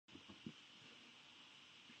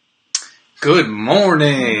Good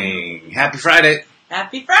morning. Happy Friday.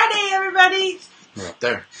 Happy Friday, everybody. We're up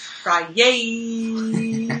there.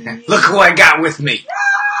 Friday. Look who I got with me.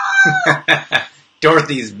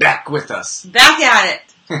 Dorothy's back with us. Back at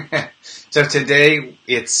it. So today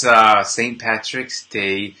it's St. Patrick's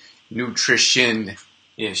Day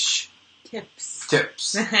nutrition-ish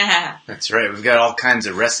Tips. That's right. We've got all kinds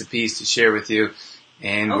of recipes to share with you.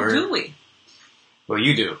 And do we? Well,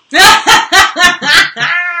 you do.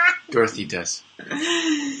 Dorothy does.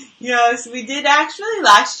 Yes, we did actually.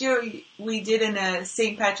 Last year we did a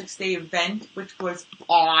St. Patrick's Day event, which was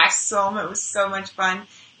awesome. It was so much fun.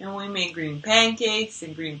 And we made green pancakes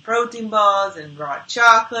and green protein balls and raw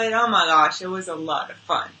chocolate. Oh my gosh, it was a lot of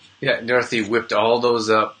fun. Yeah, Dorothy whipped all those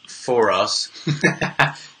up for us.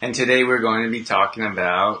 And today we're going to be talking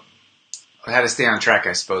about how to stay on track,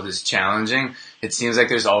 I suppose. It's challenging. It seems like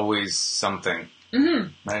there's always something.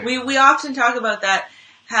 Mm-hmm. Right? We often talk about that,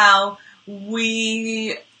 how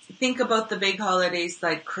we think about the big holidays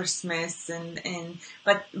like Christmas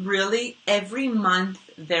but really every month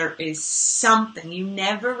there is something. You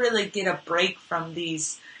never really get a break from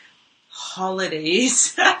these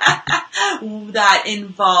holidays that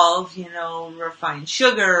involve, refined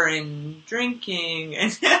sugar and drinking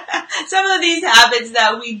and some of these habits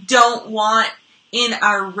that we don't want in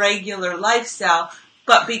our regular lifestyle.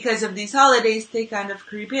 But because of these holidays, they kind of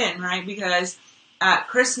creep in, right? Because at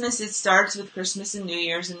Christmas, it starts with Christmas and New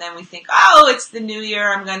Year's, and then we think, oh, it's the New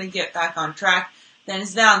Year, I'm going to get back on track. Then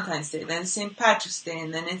it's Valentine's Day, then it's St. Patrick's Day,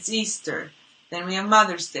 and then it's Easter. Then we have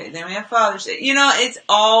Mother's Day, then we have Father's Day. It's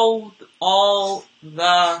all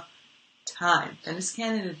the time. Then it's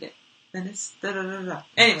Canada Day. Then it's da-da-da-da.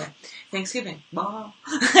 Anyway, Thanksgiving. Ball.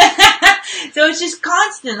 So it's just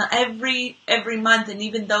constant every month, and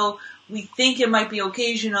even though we think it might be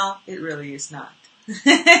occasional, it really is not.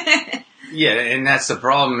 Yeah, and that's the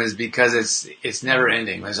problem, is because it's never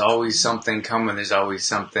ending. There's always something coming. There's always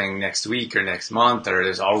something next week or next month, or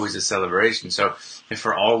there's always a celebration. So if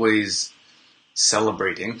we're always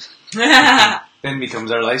celebrating, then it becomes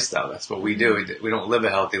our lifestyle. That's what we do. We don't live a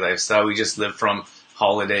healthy lifestyle. We just live from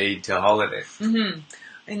holiday to holiday. Mm-hmm.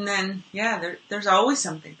 And then, there's always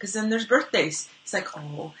something. Because then there's birthdays. It's like,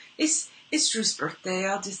 oh, it's Drew's birthday.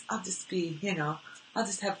 I'll just be, I'll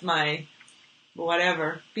just have my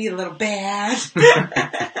whatever, be a little bad.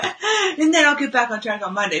 And then I'll get back on track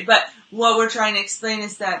on Monday. But what we're trying to explain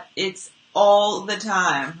is that it's all the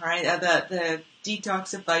time, right? The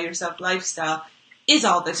detoxify yourself lifestyle is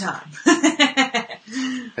all the time.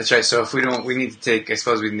 That's right. So if we need to take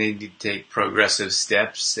progressive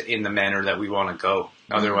steps in the manner that we want to go.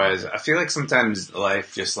 Otherwise, I feel like sometimes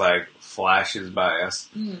life just flashes by us,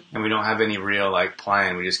 and we don't have any real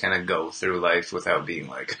plan. We just kind of go through life without being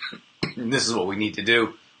like, this is what we need to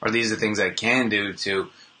do, or these are things I can do to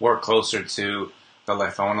work closer to the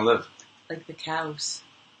life I want to live. Like the cows.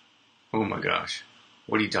 Oh my gosh.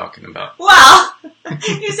 What are you talking about? Well,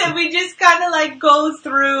 you said we just kind of go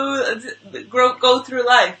through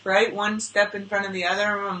life, right? One step in front of the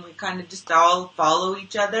other, and we kind of just all follow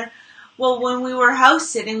each other. Well, when we were house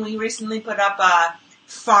sitting, we recently put up a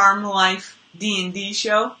farm life D&D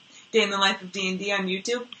show, Day in the Life of D&D on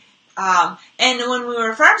YouTube. And when we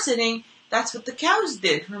were farm sitting, that's what the cows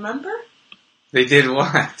did, remember? They did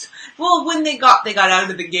what? Well, when they got out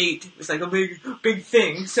of the gate, it was like a big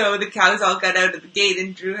thing. So the cows all got out of the gate,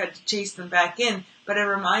 and Drew had to chase them back in. But it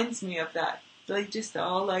reminds me of that. Just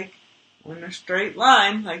all in a straight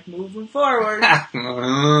line, moving forward.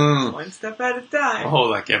 One step at a time.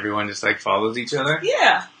 Oh, everyone just follows each other?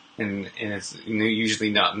 Yeah. And it's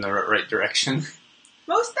usually not in the right direction.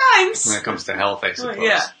 Most times. When it comes to health, I suppose.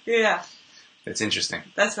 Yeah. That's interesting.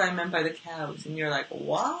 That's what I meant by the cows. And you're like,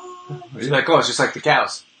 what? You're like, oh, it's just like the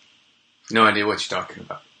cows. No idea what you're talking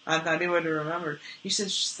about. I thought he would have remembered. You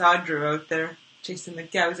saw Drew out there chasing the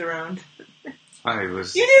cows around. You did a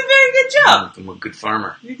very good job. I'm a good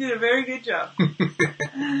farmer. You did a very good job.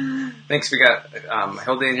 Thanks. We got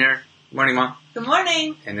Hilda in here. Good morning, Mom. Good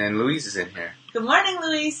morning. And then Louise is in here. Good morning,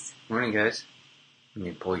 Louise. Morning, guys. Let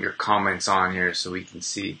me pull your comments on here so we can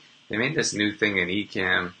see. They made this new thing in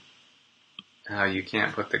Ecamm. How you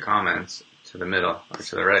can't put the comments to the middle or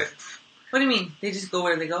to the right. What do you mean? They just go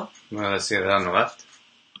where they go? Well, let's see that on the left.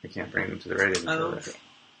 I can't bring them to the right. Okay.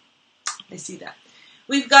 I see that.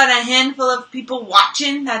 We've got a handful of people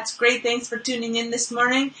watching. That's great. Thanks for tuning in this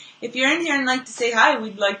morning. If you're in here and like to say hi,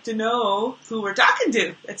 we'd like to know who we're talking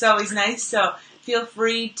to. It's always nice. So feel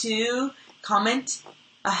free to comment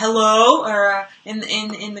a hello or in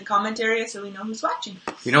the comment area so we know who's watching.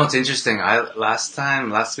 You know what's interesting?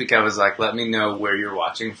 Last week I was like, let me know where you're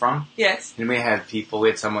watching from. Yes. And we had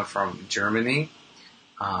someone from Germany,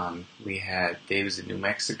 We had Dave was in New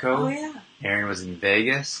Mexico. Oh yeah. Aaron was in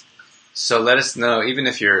Vegas. So let us know, even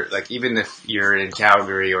if you're in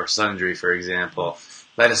Calgary or Sundre, for example,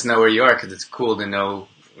 let us know where you are, because it's cool to know,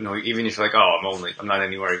 even if you're like, oh, I'm not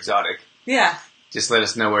anywhere exotic. Yeah. Just let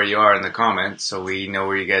us know where you are in the comments so we know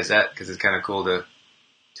where you guys at, because it's kind of cool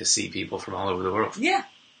to see people from all over the world. Yeah.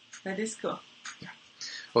 That is cool. Yeah.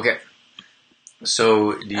 Okay.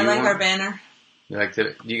 So I like our banner.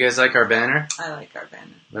 Do you guys like our banner? I like our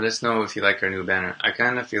banner. Let us know if you like our new banner. I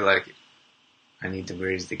kind of feel like I need to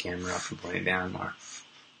raise the camera up and point it down more.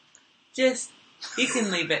 You can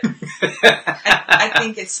leave it. I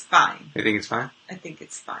think it's fine. You think it's fine? I think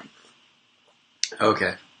it's fine.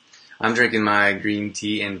 Okay. I'm drinking my green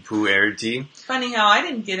tea and pu'er tea. Funny how I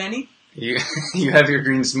didn't get any. You have your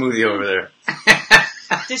green smoothie over there.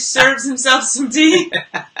 Just serves himself some tea.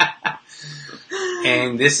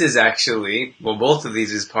 And this is actually, both of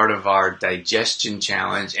these is part of our digestion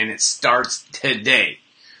challenge, and it starts today.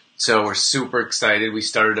 So we're super excited. We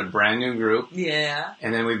started a brand new group. Yeah.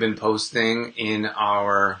 And then we've been posting in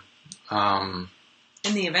our... in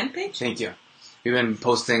the event page? Thank you. We've been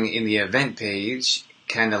posting in the event page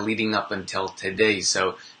kind of leading up until today.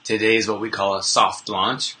 So today is what we call a soft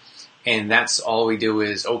launch. And that's all we do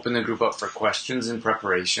is open the group up for questions and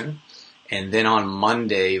preparation. And then on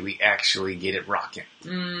Monday, we actually get it rocking.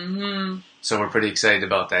 Mm-hmm. So we're pretty excited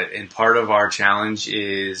about that. And part of our challenge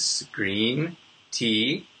is green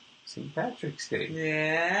tea, St. Patrick's Day.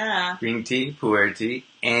 Yeah. Green tea, pu'er tea,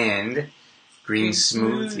 and green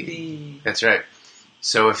smoothie. That's right.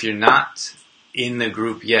 So if you're not in the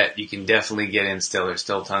group yet, you can definitely get in still. There's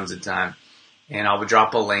still tons of time. And I'll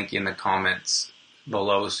drop a link in the comments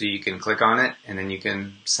below so you can click on it, and then you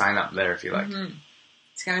can sign up there if you like. Mm-hmm.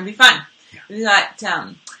 It's going to be fun. Yeah. We got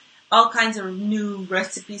all kinds of new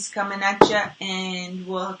recipes coming at you, and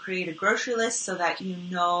we'll create a grocery list so that you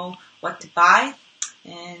know what to buy.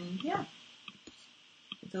 And yeah,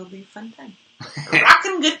 it'll be a fun time. A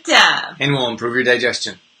rockin' good time. And we'll improve your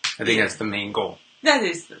digestion. I think that's the main goal. That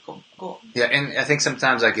is the goal. Yeah, and I think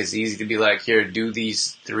sometimes it's easy to be like, here, do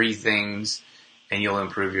these 3 things and you'll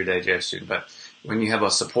improve your digestion. But when you have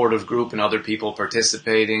a supportive group and other people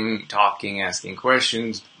participating, talking, asking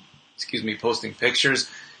questions, posting pictures,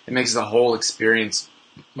 it makes the whole experience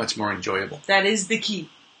much more enjoyable. That is the key.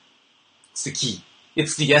 It's the key.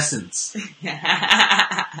 It's the essence.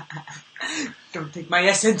 Don't take my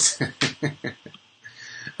essence.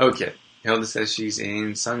 Okay. Hilda says she's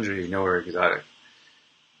in Sundre, nowhere exotic.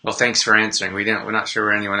 Well, thanks for answering. We're not sure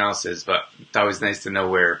where anyone else is, but it's always nice to know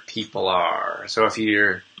where people are. So if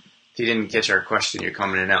you didn't catch our question, you're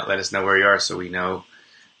coming in and out, let us know where you are so we know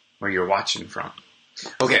where you're watching from.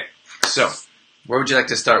 Okay, so where would you like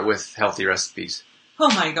to start with healthy recipes? Oh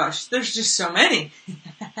my gosh, there's just so many.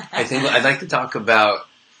 I think I'd like to talk about,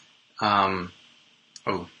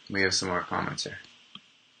 we have some more comments here.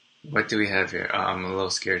 What do we have here? I'm a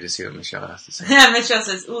little scared to see what Michelle has to say. Michelle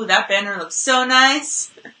says, ooh, that banner looks so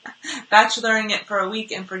nice. Bacheloring it for a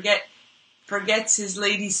week and forgets his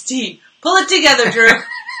lady's tea. Pull it together, Drew.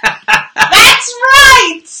 That's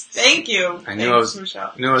right! Thank you. I knew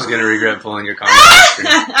Michelle. I was going to regret pulling your comment.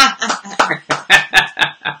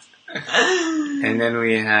 And then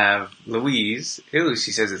we have Louise. Ew,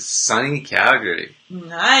 she says it's sunny Calgary.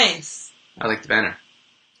 Nice. I like the banner.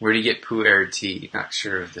 Where do you get pu'er tea? Not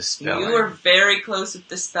sure of the spelling. You were very close with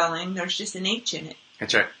the spelling. There's just an H in it.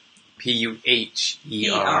 That's right. Puher.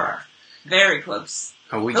 E-R. Very close.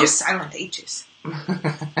 Oh, Those silent H's.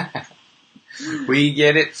 We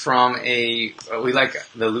get it from we like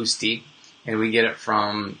the loose tea, and we get it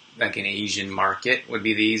from like an Asian market would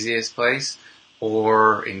be the easiest place.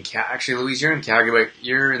 Or actually, Louise, you're in Calgary, but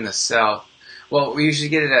you're in the south. Well, we usually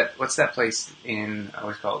get it at, what's that place in, I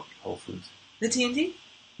always call it Whole Foods. The TNT?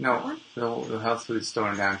 No, the health food store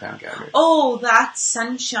in downtown Calgary. Oh, that's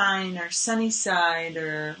Sunshine or Sunnyside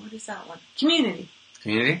or, what is that one? Community.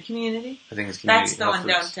 Community? I think it's Community. That's the one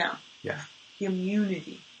downtown. Yeah.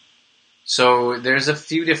 Community. So there's a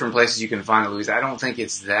few different places you can find it, Louise. I don't think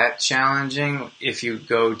it's that challenging if you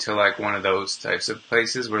go to like one of those types of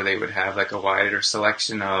places where they would have like a wider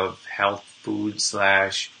selection of health food /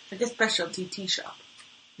 like a specialty tea shop.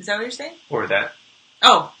 Is that what you're saying? Or that.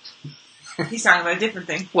 Oh. He's talking about a different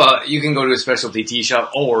thing. Well, you can go to a specialty tea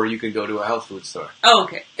shop or you could go to a health food store. Oh,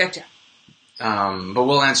 okay. Gotcha. But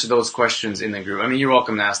we'll answer those questions in the group. I mean, you're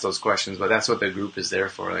welcome to ask those questions, but that's what the group is there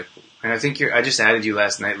for. Like, and I think I just added you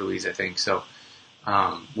last night, Louise, I think. So,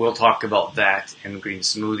 we'll talk about that and green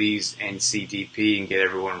smoothies and CTP and get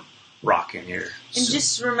everyone rocking here. And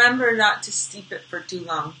just remember not to steep it for too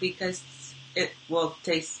long because it will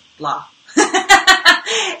taste blah.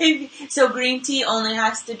 So green tea only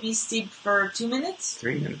has to be steeped for 2 minutes?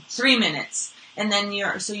 3 minutes. 3 minutes. And then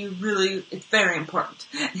it's very important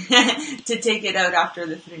to take it out after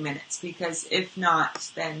the 3 minutes, because if not,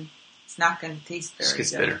 then it's not going to taste very good. It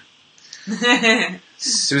gets bitter.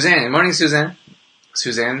 Suzanne. Good morning, Suzanne.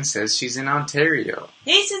 Suzanne says she's in Ontario.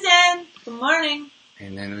 Hey, Suzanne. Good morning.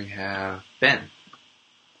 And then we have Ben.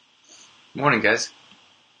 Morning, guys.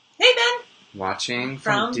 Hey, Ben. Watching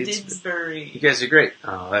from Didsbury. You guys are great.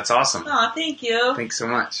 Oh, that's awesome. Oh, thank you. Thanks so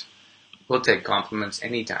much. We'll take compliments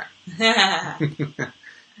anytime.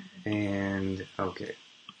 And, okay.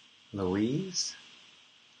 Louise?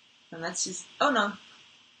 And that's just, oh no.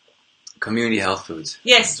 Community Health Foods.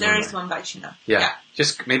 Yes, there is one by Chanel. Yeah.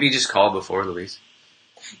 Maybe just call before, Louise.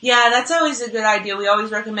 Yeah, that's always a good idea. We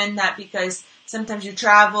always recommend that because sometimes you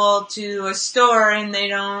travel to a store and they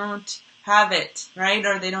don't have it, right?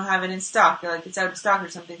 Or they don't have it in stock. They're like, it's out of stock or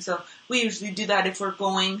something. So we usually do that if we're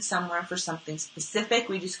going somewhere for something specific.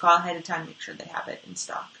 We just call ahead of time, make sure they have it in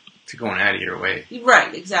stock. If you're going out of your way.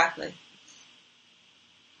 Right, exactly.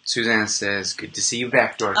 Suzanne says, good to see you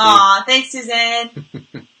back, Dorothy. Aw, thanks, Suzanne.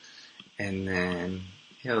 And then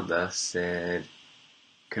Hilda said,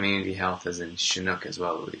 community health as in Chinook as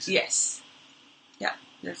well, Louise. Yes. Yeah,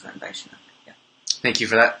 there's one by Chinook. Yeah. Thank you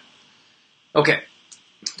for that. Okay.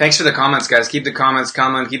 Thanks for the comments, guys. Keep the comments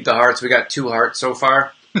coming. Keep the hearts. We got 2 hearts so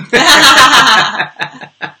far.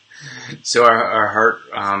 So our heart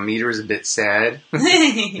meter is a bit sad.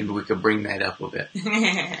 Maybe we could bring that up a bit.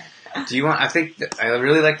 Do you want? I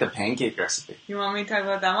really like the pancake recipe. You want me to talk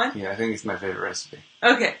about that one? Yeah, I think it's my favorite recipe.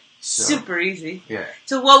 Okay. Super easy. Yeah.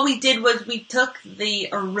 So what we did was we took the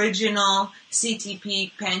original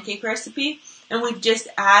CTP pancake recipe and we just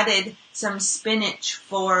added some spinach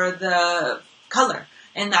for the color.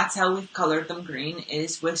 And that's how we've colored them green,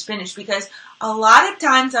 is with spinach. Because a lot of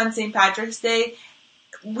times on St. Patrick's Day,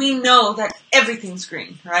 we know that everything's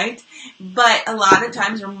green, right? But a lot of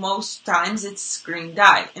times, or most times, it's green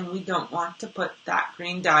dye. And we don't want to put that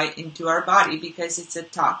green dye into our body because it's a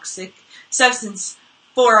toxic substance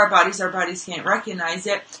for our bodies. Our bodies can't recognize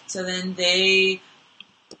it. So then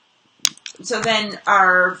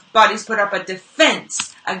our bodies put up a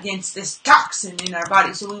defense against this toxin in our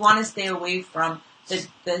body. So we want to stay away from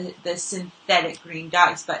the synthetic green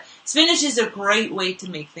dyes. But spinach is a great way to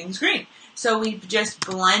make things green. So we've just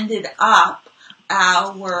blended up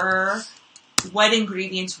our wet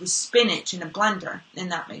ingredients with spinach in a blender, and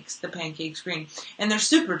that makes the pancakes green. And they're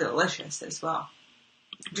super delicious as well.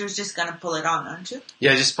 You're just going to pull it on, aren't you?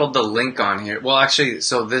 Yeah, I just pulled the link on here. Well, actually,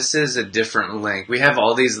 so this is a different link. We have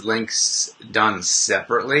all these links done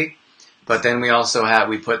separately, but then we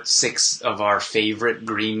put 6 of our favorite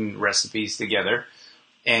green recipes together,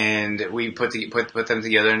 and we put them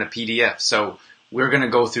together in a PDF. So we're going to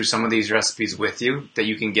go through some of these recipes with you that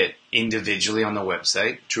you can get individually on the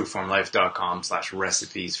website,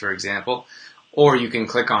 trueformlife.com/recipes, for example. Or you can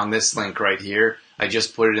click on this link right here. I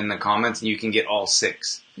just put it in the comments, and you can get all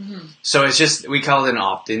 6. Mm-hmm. So it's just, we call it an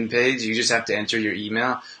opt-in page. You just have to enter your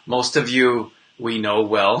email. Most of you we know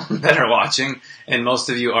well that are watching, and most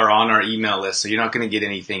of you are on our email list, so you're not going to get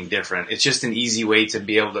anything different. It's just an easy way to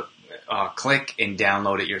be able to click and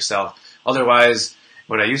download it yourself. Otherwise,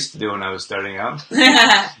 what I used to do when I was starting out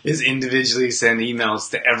is individually send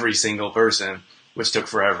emails to every single person, which took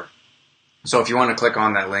forever. So if you want to click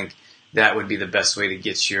on that link, that would be the best way to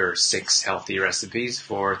get your 6 healthy recipes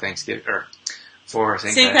for Thanksgiving, or for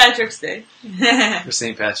St. Patrick's Day. For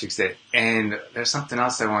St. Patrick's Day. And there's something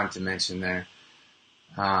else I wanted to mention there.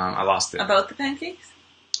 I lost it. About the pancakes?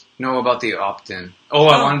 No, about the opt-in. I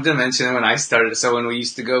wanted to mention when I started. So when we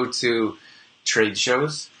used to go to trade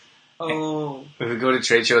shows, we would go to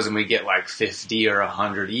trade shows and we get like 50 or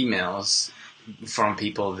 100 emails from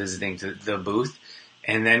people visiting the booth.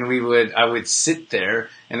 And then I would sit there,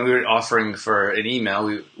 and we were offering for an email,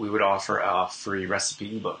 we would offer a free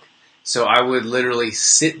recipe book. So I would literally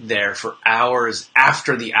sit there for hours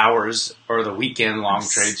after the hours or the weekend long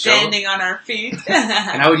trade show. Standing on our feet.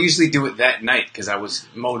 And I would usually do it that night because I was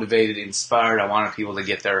motivated, inspired. I wanted people to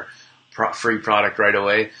get their free product right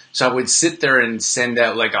away. So I would sit there and send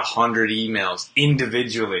out like 100 emails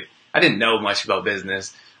individually. I didn't know much about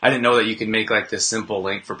business. I didn't know that you could make like this simple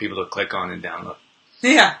link for people to click on and download.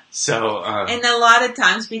 Yeah. So, and a lot of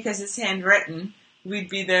times, because it's handwritten, we'd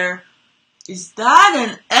be there, is that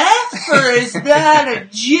an F or is that a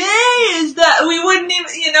J? We wouldn't even,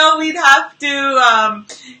 we'd have to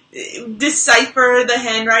decipher the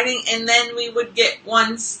handwriting, and then we would get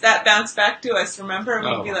ones that bounced back to us, remember? And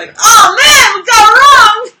we'd be like, oh man, we got it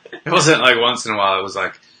wrong! It wasn't like once in a while, it was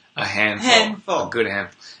like a handful. A good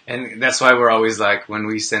handful. And that's why we're always like, when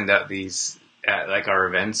we send out these at like our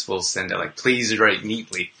events will send it like, please write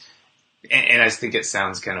neatly. And I think it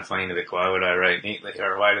sounds kind of funny, like, why would I write neatly,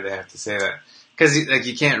 or why do they have to say that? Because like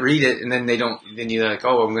you can't read it, and then then you're like,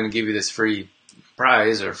 oh, I'm going to give you this free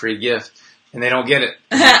prize or free gift, and they don't get it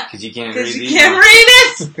because you can't read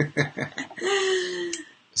it.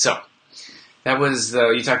 So that was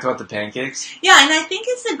you talked about the pancakes. Yeah, and I think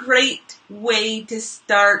it's a great way to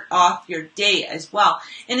start off your day as well.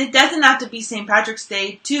 And it doesn't have to be St. Patrick's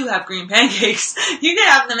Day to have green pancakes. You can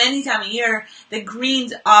have them any time of year. The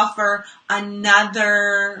greens offer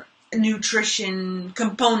another nutrition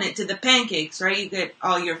component to the pancakes, right? You get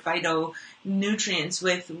all your phytonutrients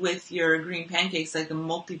with your green pancakes, like a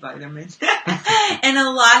multivitamin. And a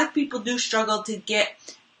lot of people do struggle to get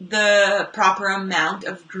the proper amount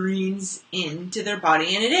of greens into their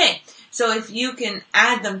body in a day. So if you can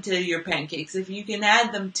add them to your pancakes, if you can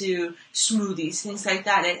add them to smoothies, things like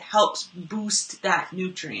that, it helps boost that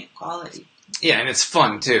nutrient quality. Yeah, and it's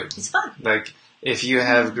fun too. It's fun. Like if you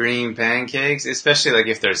have green pancakes, especially like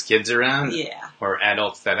if there's kids around, or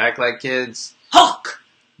adults that act like kids. Talk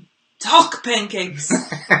pancakes.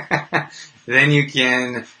 Then you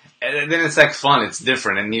can. Then it's like fun. It's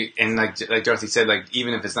different, and like Dorothy said, like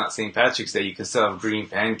even if it's not St. Patrick's Day, you can still have green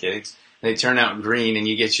pancakes. They turn out green, and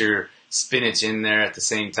you get your spinach in there at the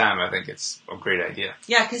same time. I think it's a great idea.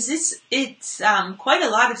 Yeah, because it's quite a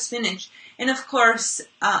lot of spinach, and of course,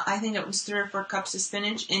 I think it was 3 or 4 cups of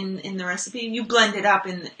spinach in the recipe. You blend it up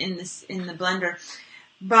in the blender,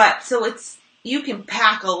 but so you can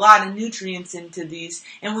pack a lot of nutrients into these,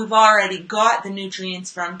 and we've already got the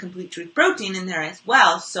nutrients from Complete Truth Protein in there as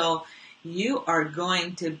well, so you are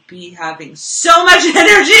going to be having so much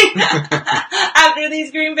energy after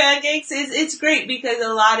these green pancakes. It's great because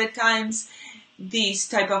a lot of times these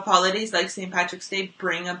type of holidays, like St. Patrick's Day,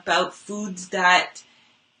 bring about foods that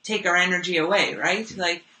take our energy away, right?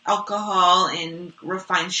 Like alcohol and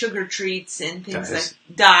refined sugar treats and things like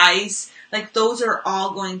dyes. Like those are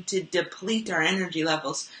all going to deplete our energy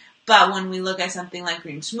levels. But when we look at something like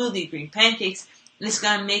green smoothie, green pancakes, it's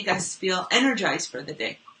going to make us feel energized for the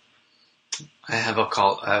day. I have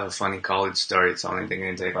a funny college story. It's only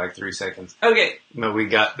going to take like 3 seconds. Okay. But we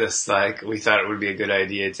got this, we thought it would be a good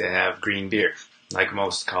idea to have green beer, like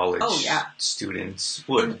most college students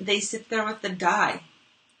would. And they sit there with the dye.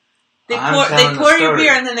 They pour your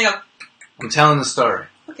beer and then they go. I'm telling the story.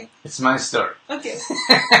 Okay. It's my story. Okay.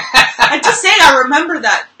 I'm just saying I remember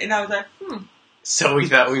that. And I was like, So we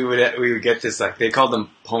thought we would get this, they called them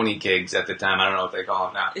pony kegs at the time. I don't know what they call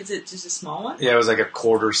them now. Is it just a small one? Yeah, it was like a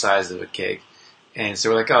quarter size of a keg. And so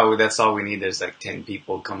we're like, oh, that's all we need. There's 10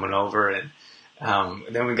 people coming over. And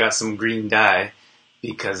then we got some green dye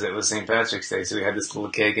because it was St. Patrick's Day. So we had this little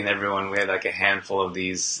keg and we had a handful of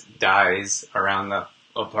these dyes around the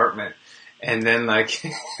apartment. And then,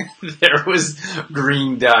 there was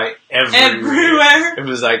green dye everywhere. It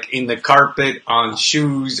was, in the carpet, on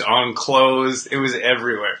shoes, on clothes. It was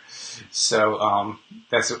everywhere. So,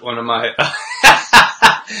 that's one of my,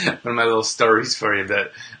 little stories for you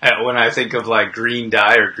that when I think of, green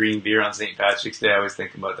dye or green beer on St. Patrick's Day, I always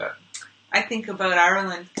think about that. I think about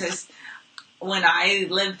Ireland because when I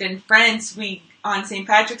lived in France, on St.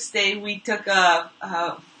 Patrick's Day, we took a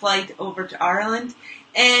flight over to Ireland.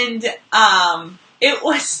 And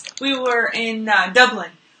we were in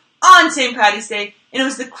Dublin on St. Paddy's Day, and it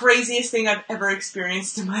was the craziest thing I've ever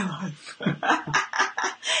experienced in my life.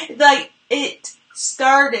 They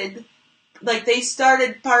started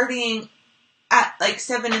partying at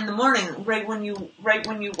 7 a.m, right when you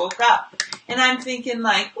woke up. And I'm thinking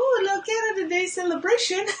oh, look, Canada Day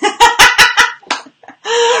celebration.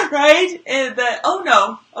 Right? And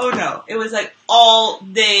oh no. It was all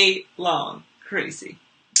day long. Crazy.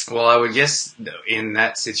 Well, I would guess in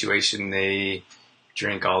that situation they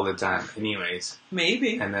drink all the time anyways.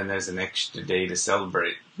 Maybe. And then there's an extra day to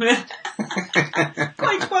celebrate.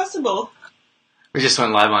 Quite possible. We just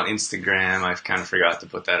went live on Instagram. I kind of forgot to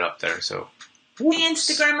put that up there. So, hey,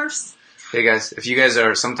 Instagrammers. Hey guys, if you guys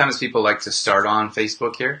sometimes people like to start on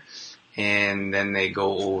Facebook here and then they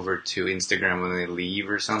go over to Instagram when they leave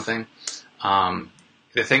or something.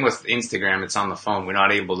 The thing with Instagram, it's on the phone. We're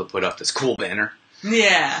not able to put up this cool banner.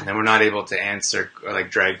 Yeah. And then we're not able to answer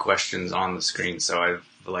drag questions on the screen. So I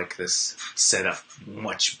like this setup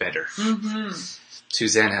much better. Mm-hmm.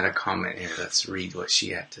 Suzanne had a comment here. Let's read what she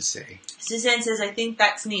had to say. Suzanne says, I think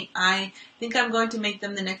that's neat. I think I'm going to make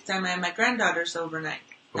them the next time I have my granddaughters overnight.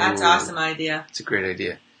 That's an awesome idea. It's a great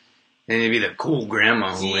idea. And it'd be the cool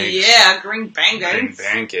grandma who makes green pancakes. Green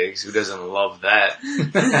pancakes. Who doesn't love that?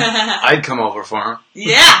 I'd come over for them.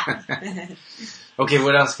 Yeah. Okay,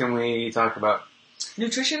 what else can we talk about?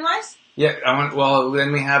 Nutrition-wise? Yeah, well,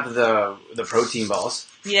 then we have the protein balls.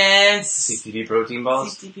 Yes. CTP protein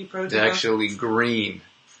balls. CTP protein They're balls. actually green.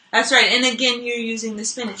 That's right. And again, you're using the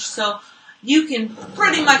spinach. So you can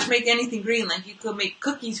pretty much make anything green. Like you could make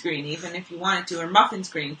cookies green even if you wanted to, or muffins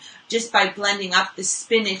green, just by blending up the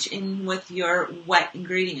spinach in with your wet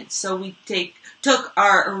ingredients. So we took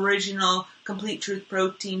our original Complete Truth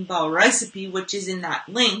protein ball recipe, which is in that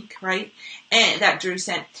link, right? And that Drew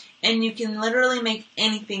sent. And you can literally make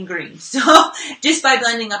anything green. So just by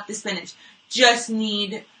blending up the spinach, just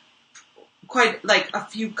need quite like a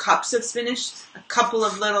few cups of spinach. A couple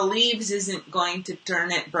of little leaves isn't going to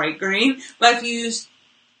turn it bright green, but if you use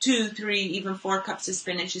 2, 3, even 4 cups of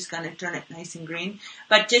spinach, it's going to turn it nice and green.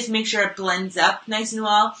 But just make sure it blends up nice and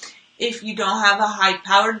well. If you don't have a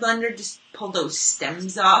high-powered blender, just pull those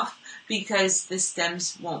stems off because the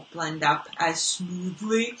stems won't blend up as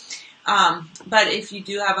smoothly. But if you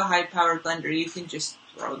do have a high-powered blender, you can just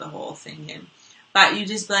throw the whole thing in. But you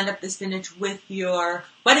just blend up the spinach with your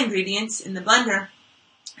wet ingredients in the blender,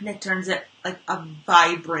 and it turns it like a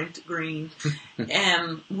vibrant green.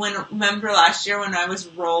 Remember last year when I was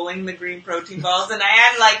rolling the green protein balls, and I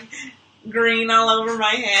had like green all over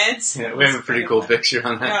my hands? Yeah, we have a pretty cool picture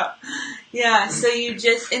on that. Yeah. So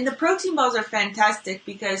and the protein balls are fantastic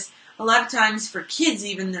because a lot of times for kids,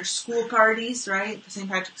 even their school parties, right? The St.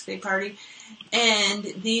 Patrick's Day party. And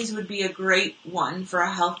these would be a great one for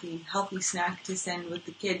a healthy snack to send with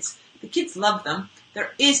the kids. The kids love them.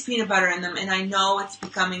 There is peanut butter in them, and I know it's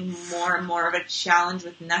becoming more and more of a challenge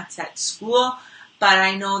with nuts at school, but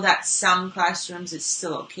I know that some classrooms it's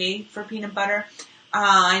still okay for peanut butter.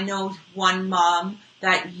 I know one mom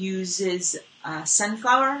that uses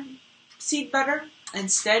sunflower seed butter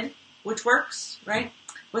instead, which works, right,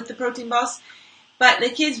 with the protein balls. But the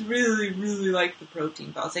kids really, really like the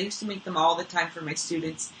protein balls. I used to make them all the time for my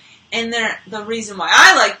students. And the reason why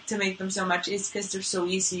I like to make them so much is because they're so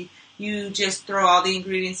easy. You just throw all the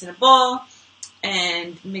ingredients in a bowl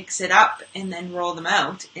and mix it up and then roll them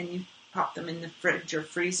out. And you pop them in the fridge or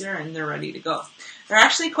freezer and they're ready to go. They're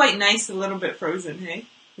actually quite nice, a little bit frozen, hey?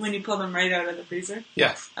 When you pull them right out of the freezer.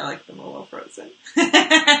 Yeah. I like them a little frozen.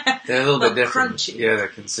 They're a little bit different. Crunchy. Yeah, the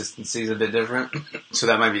consistency is a bit different. So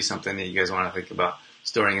that might be something that you guys want to think about,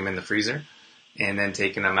 storing them in the freezer and then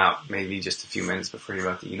taking them out maybe just a few minutes before you're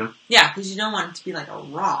about to eat them. Yeah, because you don't want it to be like a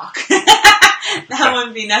rock. That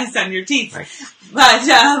wouldn't be nice on your teeth. Right.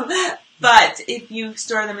 But if you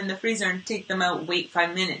store them in the freezer and take them out, wait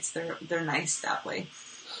 5 minutes, they're nice that way.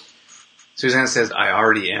 Suzanne says, I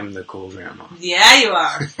already am the cool grandma. Yeah, you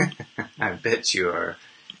are. I bet you are.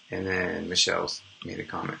 And then Michelle's made a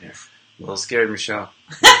comment here. A little scared, Michelle.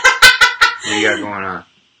 What do you got going on?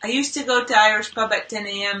 I used to go to Irish pub at 10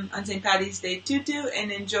 a.m. on St. Paddy's Day tutu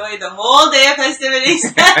and enjoy the whole day of festivities.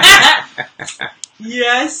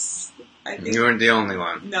 Yes. I think You weren't the only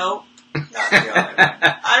one. No, not the only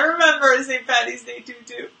one. I remember St. Paddy's Day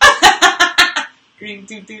tutu. Green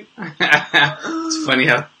tutu. It's funny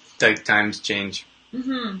how times change.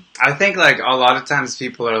 Mm-hmm. I think like a lot of times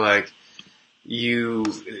people are like,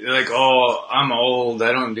 oh, I'm old,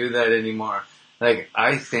 I don't do that anymore. Like,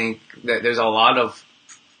 I think that there's a lot of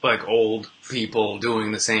like old people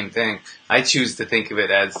doing the same thing. I choose to think of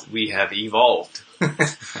it as we have evolved.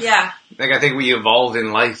 Yeah. Like, I think we evolved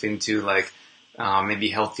in life into like maybe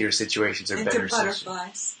healthier situations or into better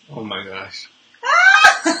butterflies. Oh my gosh.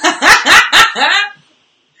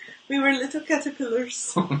 We were little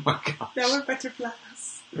caterpillars. Oh my gosh. Now we're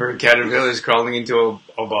butterflies. We're caterpillars crawling into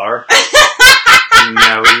a bar.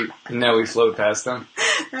 And now we float past them.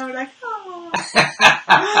 Now we're like, oh.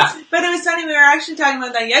 But it was funny, we were actually talking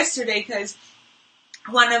about that yesterday because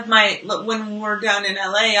when we're down in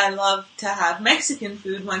LA, I love to have Mexican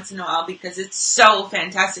food once in a while because it's so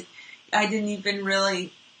fantastic. I didn't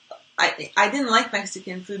like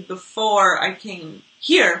Mexican food before I came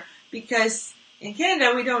here because in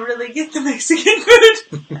Canada we don't really get the Mexican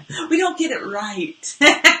food. We don't get it right.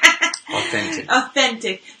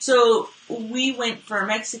 Authentic. So we went for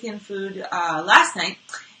Mexican food last night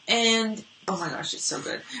and oh my gosh, it's so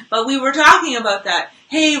good. But we were talking about that.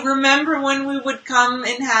 Hey, remember when we would come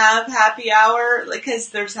and have happy hour? Because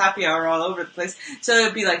there's happy hour all over the place. So it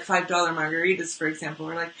would be like $5 margaritas, for example.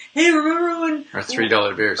 We're like, hey, remember when... Or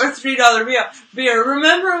 $3 beers. Or $3 beer.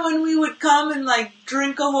 Remember when we would come and like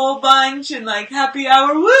drink a whole bunch and like happy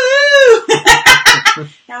hour? Woo!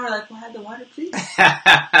 Now we're like, we'll have the water, please.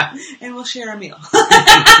 And we'll share a meal.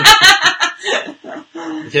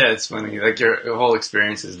 Yeah, it's funny. Like your whole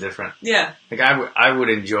experience is different. Yeah. Like I would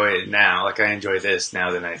enjoy it now. Like I enjoy this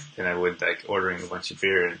now than I would like ordering a bunch of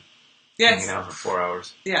beer and hanging out for 4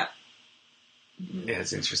 hours. Yeah. Yeah,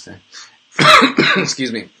 it's interesting.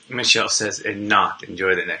 Excuse me. Michelle says, and not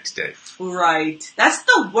enjoy the next day. Right. That's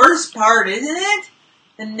the worst part, isn't it?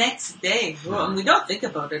 The next day. Well, and we don't think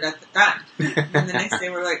about it at the time. And the next day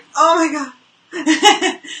we're like, oh my God.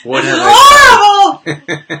 What this have is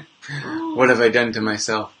horrible! What have I done to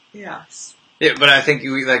myself? Yes. Yeah, but I think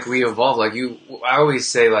we evolve. I always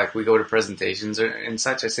say, we go to presentations and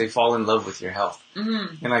such. I say, fall in love with your health.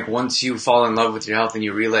 Mm-hmm. And once you fall in love with your health and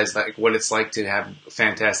you realize what it's like to have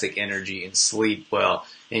fantastic energy and sleep well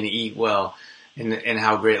and eat well and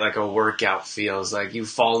how great a workout feels, you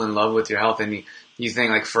fall in love with your health and you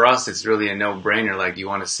think for us it's really a no-brainer. You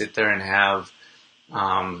want to sit there and have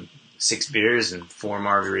 6 beers and 4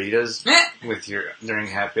 margaritas during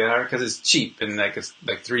happy hour because it's cheap and it's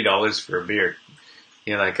 $3 for a beer.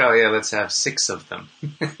 You're like, oh yeah, let's have 6 of them.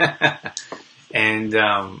 And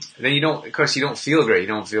then you don't feel great. You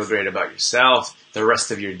don't feel great about yourself. The rest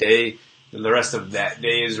of your day, the rest of that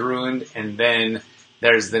day is ruined. And then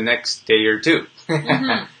there's the next day or two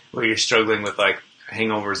Mm-hmm. where you're struggling with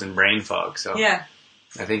hangovers and brain fog. So Yeah.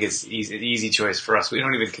 I think it's an easy choice for us. We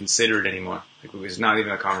don't even consider it anymore. It's not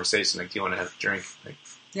even a conversation. Do you want to have a drink?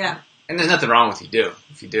 Yeah. And there's nothing wrong with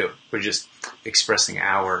if you do. We're just expressing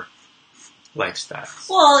our lifestyle.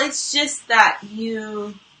 Well, it's just that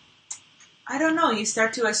I don't know, you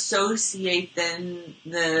start to associate then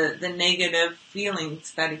the negative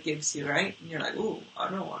feelings that it gives you, right? And you're like, ooh, I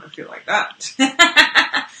don't want to feel like that.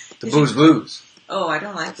 The booze blues. Oh, I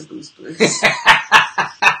don't like the booze blues.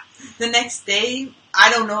 The next day,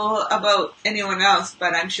 I don't know about anyone else,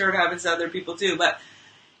 but I'm sure it happens to other people too. But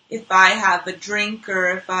if I have a drink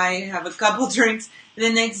or if I have a couple drinks,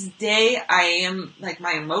 the next day I am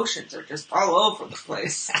my emotions are just all over the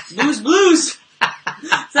place. Blues.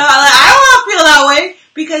 So I don't want to feel that way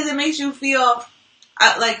because it makes you feel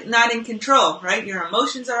not in control, right? Your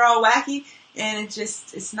emotions are all wacky and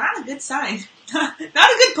it's not a good sign. Not a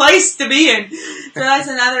good place to be in. So that's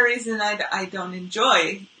another reason I don't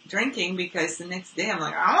enjoy drinking because the next day I'm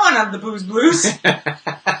like, I want to have the booze blues.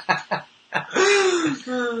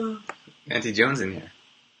 Auntie Jones in here.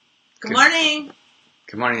 Good morning.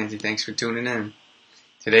 Good morning, Auntie. Thanks for tuning in.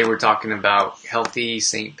 Today we're talking about healthy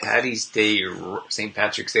St. Patty's Day, St.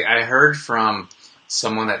 Patrick's Day. I heard from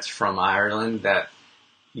someone that's from Ireland that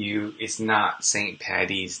it's not St.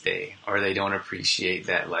 Patty's Day, or they don't appreciate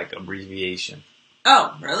that abbreviation.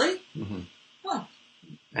 Oh, really? Mm-hmm. Oh.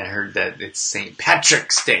 I heard that it's St.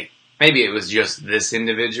 Patrick's Day. Maybe it was just this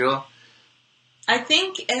individual. I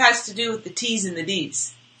think it has to do with the T's and the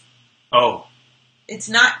D's. Oh. It's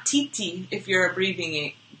not TT if you're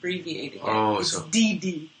abbreviating it. Oh, it's so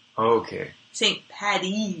DD. Okay. St.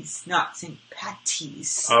 Patty's, not St.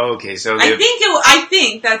 Patty's. Okay, so I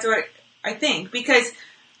think that's what I think because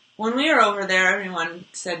when we were over there, everyone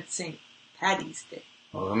said St. Patty's Day.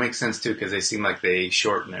 Well, that makes sense too because they seem like they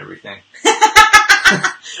shorten everything.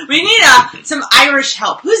 We need some Irish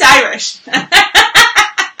help. Who's Irish?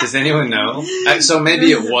 Does anyone know? So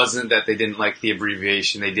maybe it wasn't that they didn't like the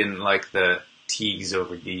abbreviation. They didn't like the T's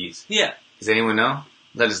over D's. Yeah. Does anyone know?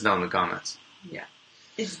 Let us know in the comments. Yeah.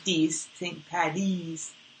 It's D's. St.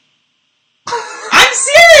 Patty's. I'm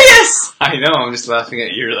serious! I know. I'm just laughing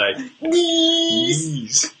at your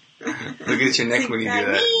D's. Look at your neck when you do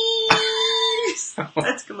that.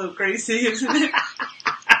 That's a little crazy, isn't it?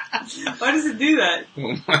 Why does it do that?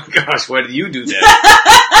 Oh my gosh, why do you do that?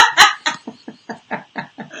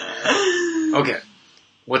 Okay,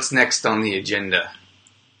 what's next on the agenda?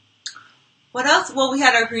 What else? Well, we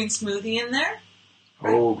had our green smoothie in there.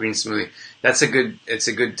 Oh, green smoothie. It's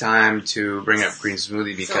a good time to bring up green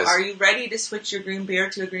smoothie because... So are you ready to switch your green beer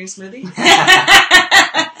to a green smoothie?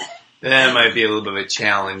 That might be a little bit of a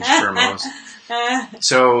challenge for most.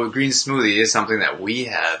 So, green smoothie is something that we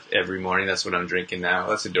have every morning. That's what I'm drinking now.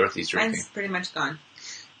 That's what Dorothy's drinking. Mine's pretty much gone.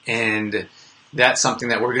 And that's something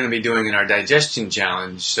that we're going to be doing in our digestion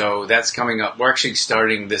challenge. So, that's coming up. We're actually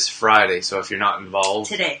starting this Friday. So, if you're not involved...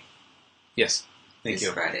 Today. Yes. Thank you.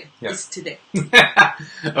 This Friday. Yeah. It's today.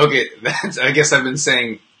 Okay. I guess I've been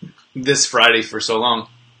saying this Friday for so long.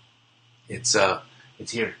 It's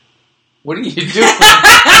here. What are you doing?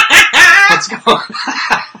 What's going on?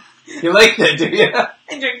 You like that, do you?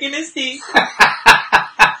 I'm drinking his tea.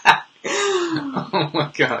 Oh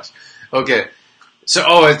my gosh. Okay. So,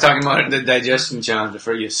 I was talking about the digestion challenge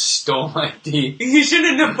before you stole my tea. You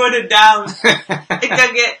shouldn't have put it down. It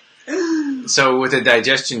took it. So, with the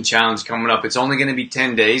digestion challenge coming up, it's only going to be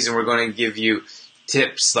 10 days, and we're going to give you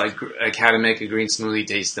tips like how to make a green smoothie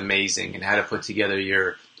taste amazing and how to put together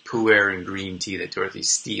your pu'er and green tea that Dorothy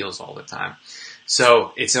steals all the time.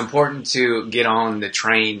 So it's important to get on the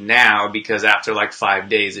train now because after 5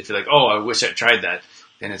 days, if you're like, oh, I wish I tried that,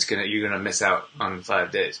 then you're gonna miss out on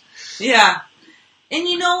 5 days. Yeah. And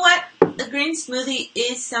you know what? The green smoothie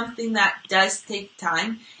is something that does take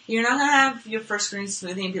time. You're not going to have your first green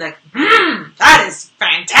smoothie and be like, that is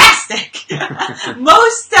fantastic.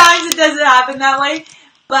 Most times it doesn't happen that way.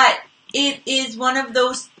 But it is one of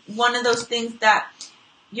those things that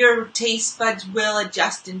your taste buds will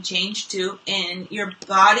adjust and change to. And your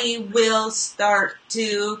body will start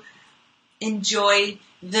to enjoy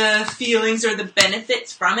the feelings or the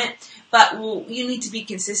benefits from it. But you need to be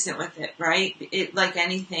consistent with it, right? Like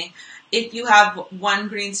anything. If you have one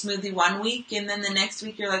green smoothie one week and then the next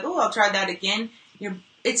week you're like, oh, I'll try that again,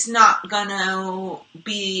 it's not going to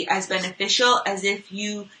be as beneficial as if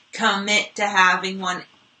you commit to having one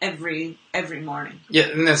every morning. Yeah,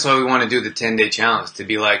 and that's why we want to do the 10-day challenge, to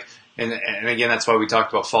be like, and again, that's why we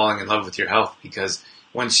talked about falling in love with your health, because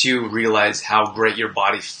once you realize how great your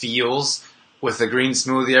body feels with a green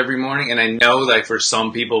smoothie every morning, and I know, like, for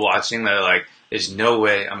some people watching, they're like, there's no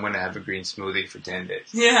way I'm going to have a green smoothie for 10 days.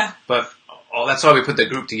 Yeah. But that's why we put the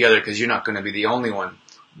group together, because you're not going to be the only one.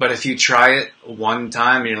 But if you try it one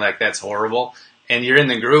time and you're like, that's horrible, and you're in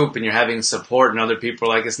the group and you're having support and other people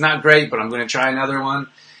are like, it's not great, but I'm going to try another one.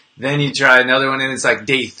 Then you try another one and it's like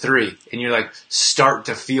day 3 and you're like, start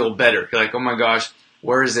to feel better. You're like, oh my gosh,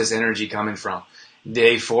 where is this energy coming from?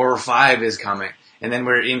 Day 4 or 5 is coming. And then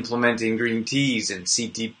we're implementing green teas and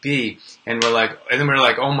CTP, and then we're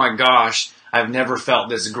like, oh my gosh, I've never felt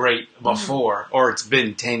this great before, or it's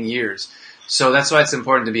been 10 years. So that's why it's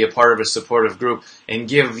important to be a part of a supportive group and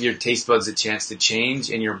give your taste buds a chance to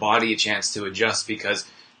change and your body a chance to adjust, because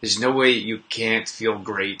there's no way you can't feel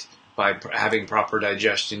great by having proper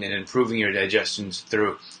digestion and improving your digestion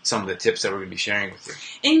through some of the tips that we're going to be sharing with you.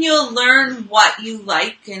 And you'll learn what you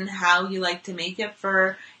like and how you like to make it.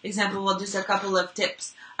 For example, well, just a couple of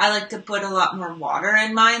tips. I like to put a lot more water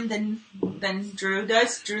in mine than Drew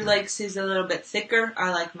does. Drew likes his a little bit thicker.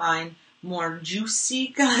 I like mine more juicy,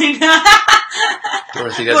 kind of.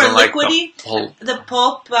 Dorothy doesn't like the pulp. The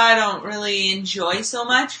pulp I don't really enjoy so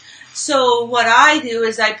much. So what I do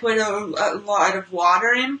is I put a lot of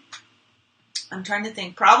water in. I'm trying to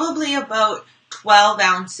think. Probably about 12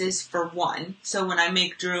 ounces for one. So when I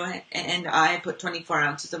make Drew and I put 24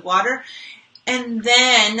 ounces of water. And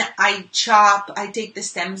then I take the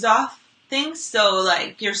stems off things. So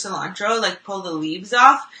like your cilantro, like pull the leaves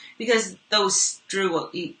off. Because Drew will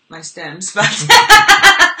eat my stems. But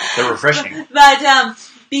they're refreshing. But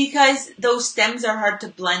because those stems are hard to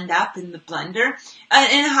blend up in the blender.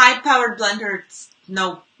 In a high-powered blender, it's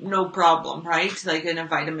no problem, right? Like in a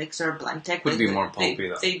Vitamix or a Blendtec. Would be more pulpy,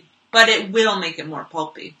 though. But it will make it more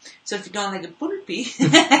pulpy. So if you don't like it pulpy,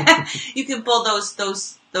 you can pull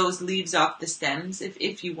those leaves off the stems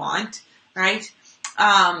if you want, right?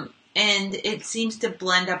 And it seems to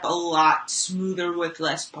blend up a lot smoother with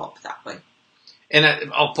less pulp that way. And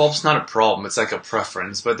pulp's not a problem. It's like a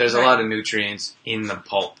preference, but there's a lot of nutrients in the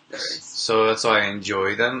pulp. There is. So that's why I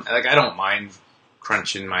enjoy them. Like, I don't mind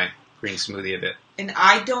crunching my green smoothie a bit. And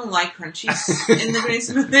I don't like crunchies in the green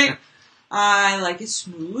smoothie. I like it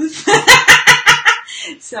smooth.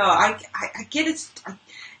 So I get it,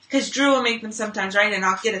 because Drew will make them sometimes, right? And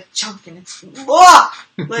I'll get a chunk and it's,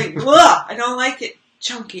 like, I don't like it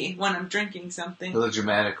chunky when I'm drinking something. A little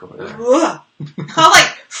dramatic over there. I'm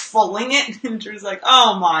like fulling it, and Drew's like,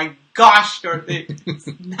 oh my gosh, Dorothy, it's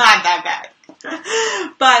not that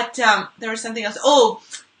bad. But there was something else. Oh,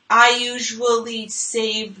 I usually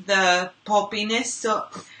save the pulpiness. So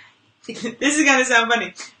this is gonna sound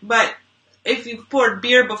funny, but if you've poured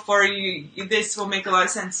beer before, this will make a lot of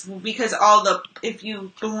sense, because if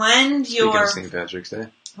you blend your Speaking of St. Patrick's Day,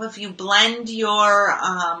 if you blend your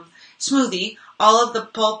smoothie, all of the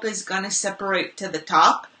pulp is going to separate to the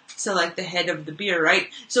top, so like the head of the beer, right?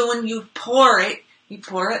 So when you pour it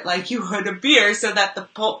like you would a beer, so that the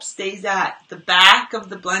pulp stays at the back of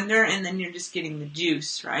the blender, and then you're just getting the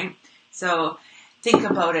juice, right? So think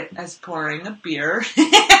about it as pouring a beer,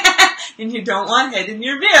 and you don't want head in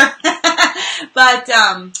your beer. But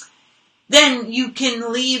then you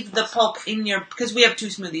can leave the pulp in because we have 2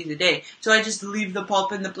 smoothies a day, so I just leave the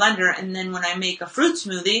pulp in the blender, and then when I make a fruit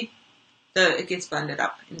smoothie, it gets blended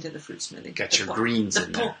up into the fruit smoothie. Got your greens in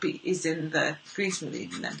there. The pulpy is in the green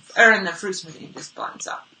smoothie, or in the fruit smoothie, and just blends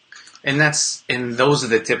up. And those are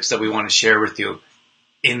the tips that we want to share with you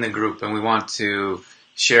in the group, and we want to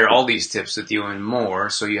share all these tips with you and more,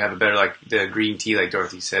 so you have a better, like the green tea, like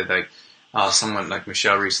Dorothy said, like someone like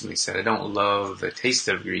Michelle recently said, I don't love the taste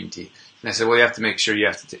of green tea. And I said, well, you have to make sure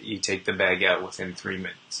you take the bag out within 3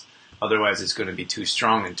 minutes. Otherwise, it's going to be too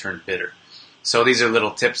strong and turn bitter. So these are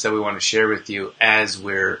little tips that we want to share with you as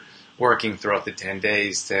we're working throughout the 10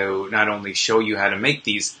 days to not only show you how to make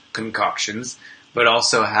these concoctions, but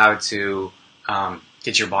also how to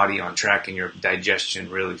get your body on track and your digestion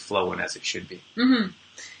really flowing as it should be. Mm-hmm.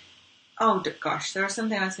 Oh, gosh. There was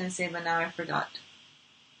something I was going to say, but now I forgot.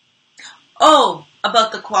 Oh,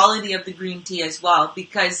 about the quality of the green tea as well,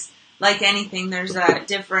 because like anything, there's a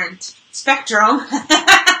different spectrum,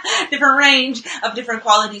 different range of different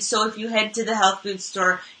qualities. So if you head to the health food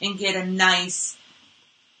store and get a nice,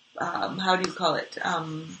 how do you call it?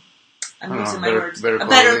 I'm losing my words. A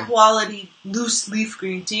better quality loose leaf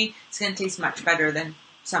green tea, it's going to taste much better than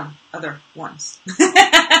some other ones.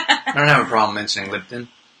 I don't have a problem mentioning Lipton.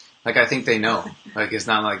 Like, I think they know. Like, it's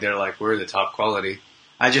not like they're like, we're the top quality.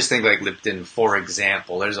 I just think like Lipton, for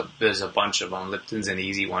example, there's a bunch of them. Lipton's an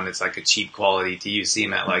easy one. It's like a cheap quality tea. You see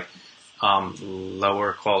them at like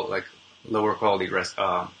lower quality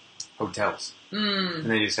hotels, and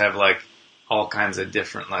they just have like all kinds of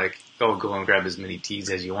different like go and grab as many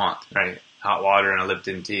teas as you want, right? Hot water and a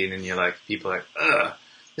Lipton tea, and then you're like people are like, ugh,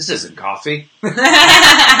 this isn't coffee.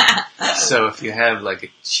 So if you have like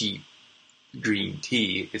a cheap green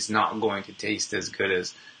tea, it's not going to taste as good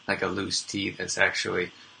as like a loose tea that's actually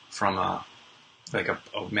from a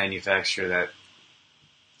manufacturer that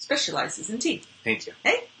specializes in tea. Thank you.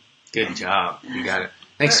 Hey, good job. You got it.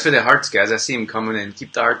 Thanks for the hearts, guys. I see them coming in.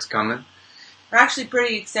 Keep the hearts coming. We're actually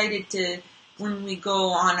pretty excited to, when we go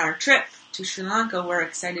on our trip to Sri Lanka, we're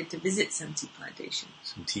excited to visit some tea plantations.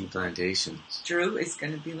 Some tea plantations. Drew is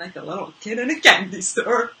going to be like a little kid in a candy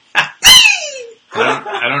store.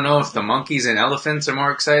 I don't know if the monkeys and elephants are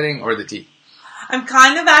more exciting or the tea. I'm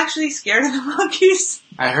kind of actually scared of the monkeys.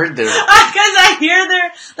 I heard they're... Because I hear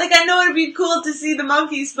they're... Like, I know it'd be cool to see the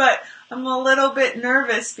monkeys, but I'm a little bit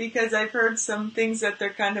nervous because I've heard some things that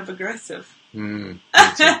they're kind of aggressive. One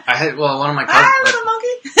of my cousins... little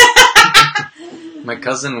monkey! My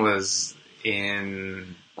cousin was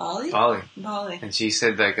in... Bali. And she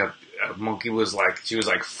said, like, a monkey was like... She was,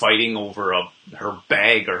 like, fighting over her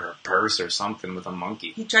bag or her purse or something with a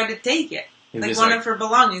monkey. He tried to take it. Like one of her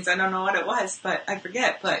belongings. I don't know what it was, but I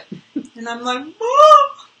forget. But and I'm like,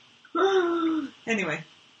 oh! Anyway.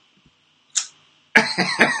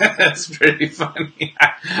 That's pretty funny.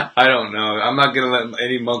 I don't know. I'm not going to let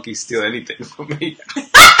any monkey steal anything from me.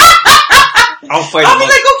 I'll fight I'll be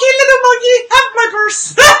like, okay, little monkey, have my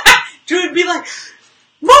purse. Drew would be like,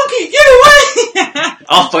 monkey, get away!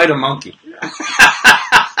 I'll fight a monkey.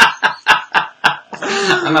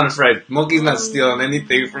 I'm not afraid. Monkey's not stealing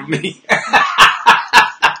anything from me.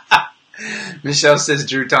 Michelle says,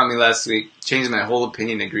 Drew taught me last week, changed my whole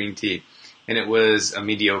opinion of green tea. And it was a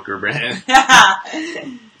mediocre brand. Yeah,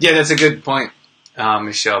 that's a good point,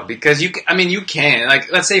 Michelle. Because you can.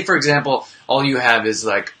 Like, let's say, for example, all you have is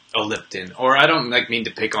like a Lipton. Or I don't like mean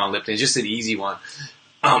to pick on Lipton. It's just an easy one.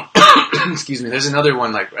 Excuse me. There's another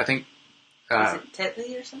one, like, I think... is it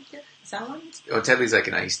Tetley or something? Is that one? Oh, Tetley's like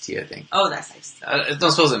an iced tea, I think. Oh, that's iced tea. I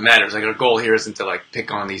don't suppose it matters. Like, our goal here isn't to, like,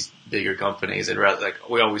 pick on these bigger companies. I'd rather, like,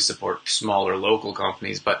 we always support smaller local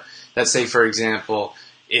companies. But let's say, for example,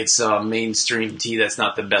 it's a mainstream tea that's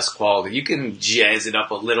not the best quality. You can jazz it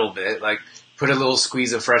up a little bit. Like, put a little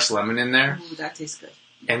squeeze of fresh lemon in there. Ooh, that tastes good.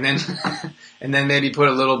 And then maybe put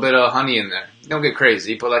a little bit of honey in there. Don't get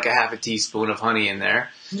crazy. Put like a half a teaspoon of honey in there.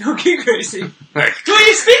 Don't get crazy. Like, who are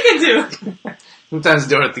you speaking to? Sometimes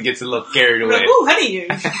Dorothy gets a little carried away. Like, ooh, honey.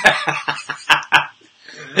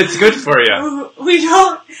 It's good for you. We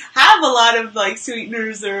don't have a lot of like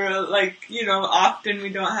sweeteners or like, often we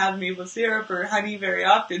don't have maple syrup or honey very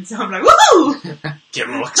often. So I'm like, woohoo! Get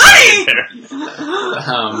a little excited there.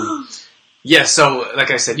 Yeah, so like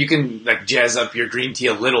I said, you can like jazz up your green tea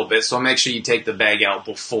a little bit. So make sure you take the bag out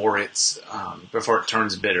before it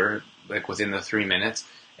turns bitter, like within the 3 minutes,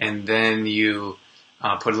 and then you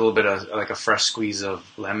put a little bit of like a fresh squeeze of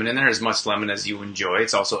lemon in there, as much lemon as you enjoy.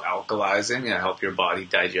 It's also alkalizing and help your body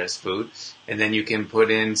digest food. And then you can put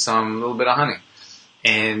in little bit of honey,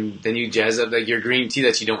 and then you jazz up like your green tea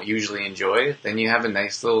that you don't usually enjoy. Then you have a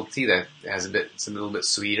nice little tea that has it's a little bit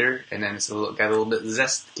sweeter, and then got a little bit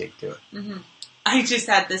zest kick to it. Mm-hmm. I just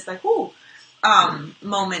had this like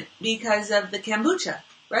moment because of the kombucha.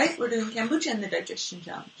 Right, we're doing kombucha in the digestion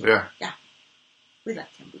challenge. Yeah, we like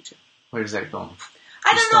kombucha. Where's that going?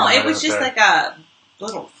 I don't know. It was just like a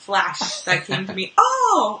little flash that came to me.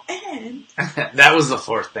 Oh, and that was the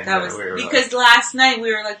fourth thing. Because last night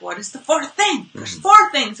we were like, "What is the fourth thing?" There's 4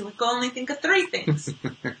 things, and we can only think of 3 things.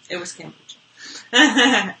 It was kombucha.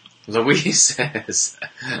 Louise says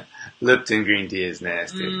Lipton green tea is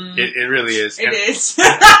nasty. It really is. It is.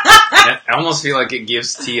 I almost feel like it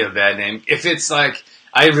gives tea a bad name. If it's like,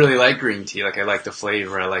 I really like green tea. Like I like the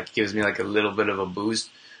flavor. It gives me like a little bit of a boost.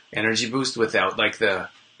 energy boost without like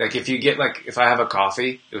if you get like, if I have a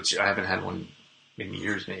coffee, which I haven't had one in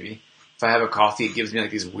years maybe, if I have a coffee, it gives me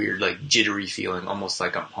like this weird like jittery feeling, almost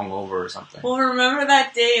like I'm hungover or something. Well, remember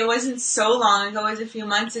that day, it wasn't so long ago, it was a few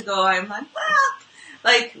months ago, I'm like, well,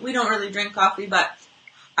 like, we don't really drink coffee, but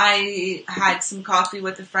I had some coffee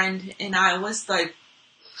with a friend, and I was like,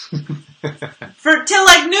 till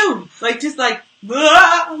like noon, like just like,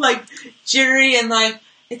 like jittery, and like,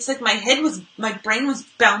 it's like my brain was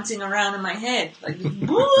bouncing around in my head, like,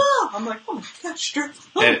 I'm like, oh my gosh,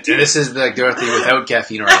 this is like Dorothy without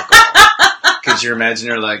caffeine or alcohol. Could you imagine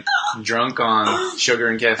her like drunk on sugar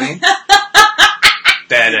and caffeine?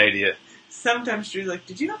 Bad idea. Sometimes Drew's like,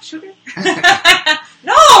 did you have sugar?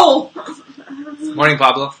 No! Morning,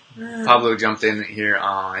 Pablo. Pablo jumped in here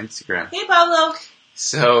on Instagram. Hey, Pablo.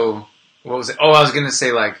 So, what was it? Oh, I was going to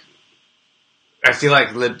say, like, I feel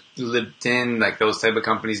like Lipton, like those type of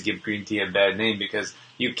companies give green tea a bad name because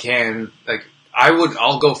you can, like,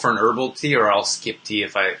 I'll go for an herbal tea or I'll skip tea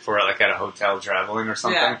if at a hotel traveling or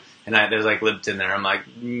something. Yeah. And there's like Lipton there. I'm like,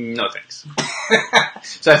 no thanks.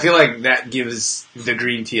 So I feel like that gives the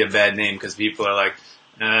green tea a bad name because people are like,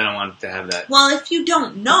 I don't want to have that. Well, if you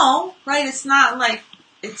don't know, right, it's not like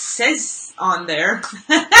it says on there,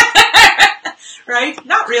 right?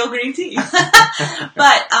 Not real green tea.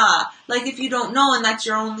 But, like if you don't know and that's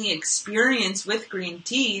your only experience with green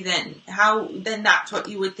tea, then that's what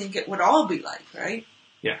you would think it would all be like, right?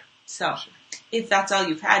 Yeah. So, if that's all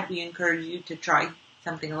you've had, we encourage you to try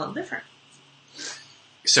something a little different.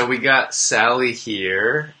 So we got Sally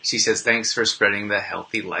here. She says, thanks for spreading the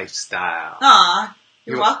healthy lifestyle. Aw,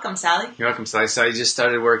 you're welcome, Sally. You're welcome, Sally. So I just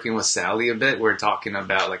started working with Sally a bit. We're talking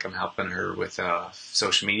about, like, I'm helping her with a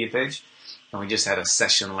social media page. And we just had a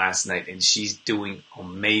session last night, and she's doing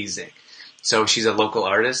amazing. So she's a local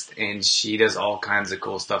artist, and she does all kinds of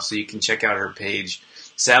cool stuff. So you can check out her page.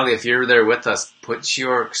 Sally, if you're there with us, go to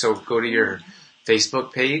your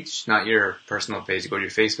Facebook page, not your personal page. Go to your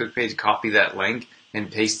Facebook page, copy that link,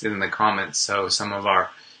 and paste it in the comments so some of our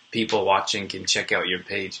people watching can check out your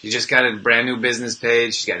page. You just got a brand new business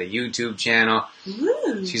page. She's got a YouTube channel.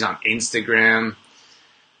 Ooh. She's on Instagram.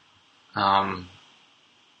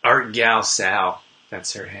 Art Gal Sal.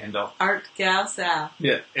 That's her handle. Art Gal Sal.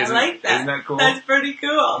 Yeah. I like that. Isn't that cool? That's pretty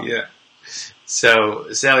cool. Yeah.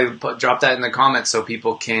 So, Sally, drop that in the comments so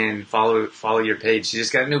people can follow your page. She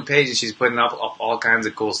just got a new page and she's putting up all kinds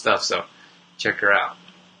of cool stuff, so check her out.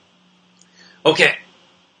 Okay.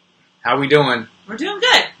 How we doing? We're doing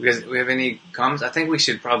good. Because we have any comments? I think we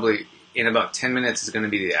should probably, in about 10 minutes, is going to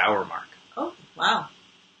be the hour mark. Oh, wow.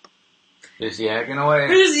 Just yakking away.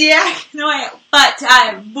 But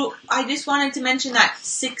I just wanted to mention that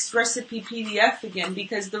 6 recipe PDF again,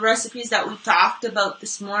 because the recipes that we talked about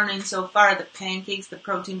this morning so far, the pancakes, the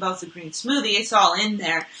protein balls, the green smoothie, it's all in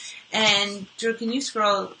there. And Drew, can you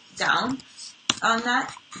scroll down on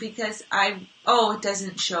that? Because it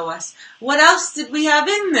doesn't show us. What else did we have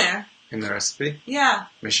in there? In the recipe? Yeah.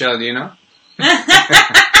 Michelle, do you know?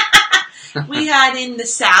 We had in the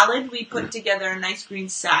salad, we put together a nice green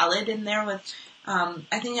salad in there with,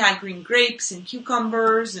 I think it had green grapes and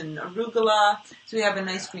cucumbers and arugula. So we have a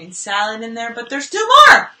nice green salad in there, but there's still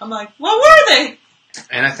more. I'm like, what were they?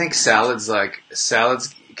 And I think salads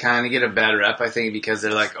kind of get a bad rep, I think, because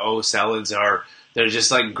they're like, they're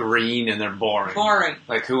just like green and they're boring. Boring.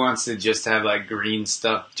 Like, who wants to just have like green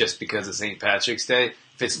stuff just because it's St. Patrick's Day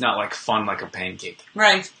if it's not like fun like a pancake?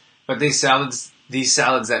 Right. But these salads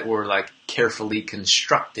that were like carefully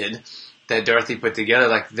constructed that Dorothy put together,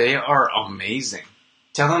 like, they are amazing.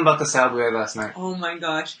 Tell them about the salad we had last night. Oh my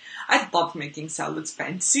gosh. I love making salads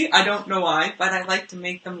fancy. I don't know why, but I like to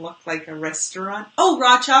make them look like a restaurant. Oh,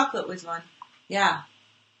 raw chocolate was one. Yeah.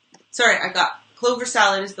 Sorry, I got clover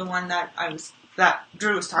salad is the one that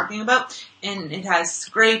Drew was talking about, and it has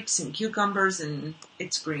grapes and cucumbers, and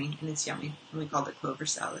it's green, and it's yummy, and we called it clover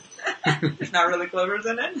salad. There's not really clovers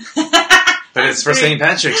in it. But it's for St.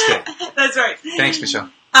 Patrick's Day. That's right. Thanks, Michelle.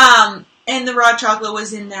 And the raw chocolate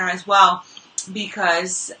was in there as well,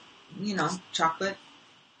 because, chocolate,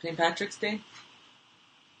 St. Patrick's Day.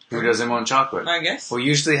 Who doesn't want chocolate? I guess. We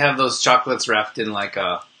usually have those chocolates wrapped in like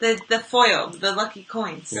a... The foil, the lucky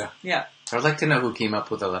coins. Yeah. I'd like to know who came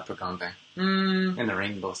up with the leprechaun thing. And the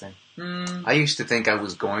rainbow thing. I used to think I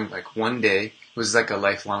was going, like, one day, it was like a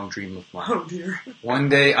lifelong dream of mine. Oh, dear. One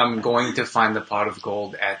day I'm going to find the pot of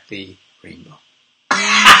gold at the rainbow.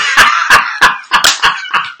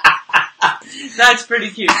 That's pretty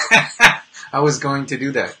cute. I was going to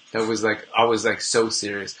do that. I was so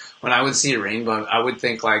serious. When I would see a rainbow, I would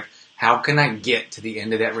think, like, how can I get to the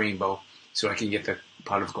end of that rainbow so I can get the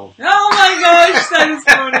pot of gold? Oh my gosh, that is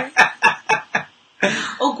funny.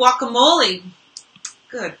 Oh, guacamole.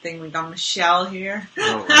 Good thing we got Michelle here.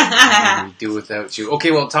 What do we do without you?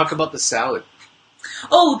 Okay, well, talk about the salad.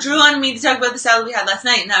 Oh, Drew wanted me to talk about the salad we had last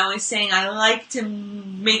night, and I was saying I like to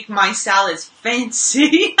make my salads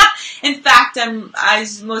fancy. In fact,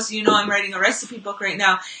 as most of you know, I'm writing a recipe book right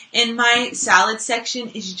now, and my salad section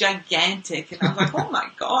is gigantic. And I'm like, oh my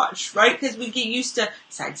gosh, right? Because we get used to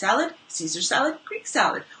side salad, Caesar salad, Greek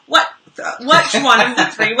salad. Which one of the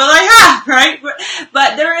three will I have, right?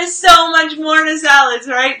 But there is so much more to salads,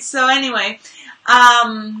 right? So anyway,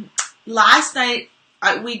 last night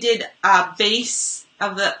we did a base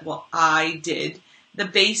of I did the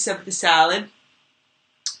base of the salad.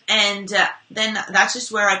 And then that's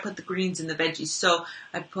just where I put the greens and the veggies. So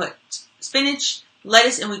I put spinach,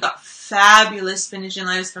 lettuce, and we got fabulous spinach and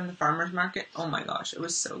lettuce from the farmer's market. Oh my gosh, it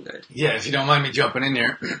was so good. Yeah, if you don't mind me jumping in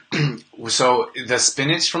there. So the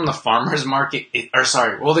spinach from the farmer's market,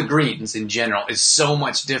 the greens in general is so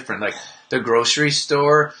much different. Like the grocery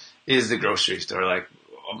store is the grocery store. Like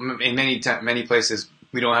in many places,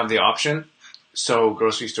 we don't have the option. So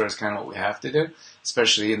grocery store is kind of what we have to do,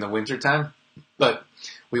 especially in the wintertime. But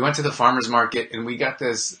we went to the farmer's market and we got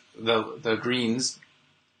the greens,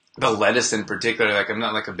 the lettuce in particular. Like I'm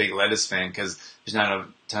not like a big lettuce fan because there's not a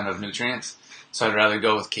ton of nutrients. So I'd rather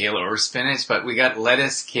go with kale or spinach. But we got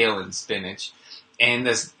lettuce, kale, and spinach. And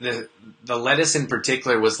the lettuce in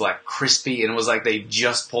particular was like crispy and it was like they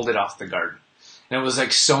just pulled it off the garden. And it was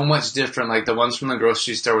like so much different. Like the ones from the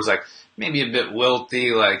grocery store was like maybe a bit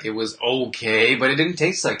wilty, like it was okay, but it didn't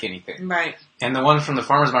taste like anything. Right. And the one from the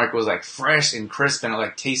farmer's market was like fresh and crisp and it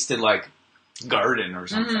like tasted like garden or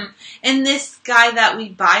something. Mm-hmm. And this guy that we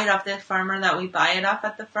buy it off, the farmer that we buy it off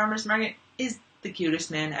at the farmer's market is the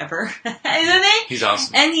cutest man ever, isn't he? He's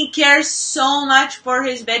awesome. And he cares so much for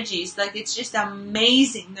his veggies. Like, it's just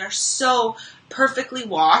amazing. They're so perfectly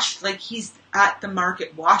washed. Like, he's at the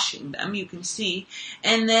market washing them, you can see.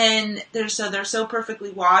 And then they're so perfectly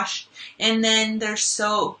washed. And then they're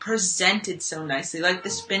so presented so nicely. Like, the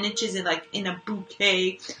spinach is in a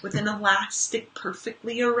bouquet with an elastic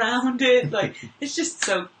perfectly around it. Like, it's just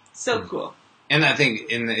so cool. And I think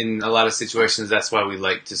in a lot of situations, that's why we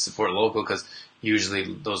like to support local, because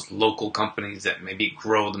usually those local companies that maybe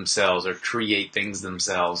grow themselves or create things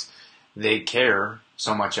themselves, they care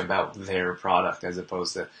so much about their product as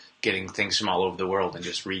opposed to getting things from all over the world and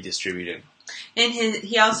just redistributing. And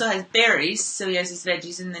he also has berries, so he has his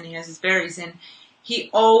veggies and then he has his berries, and he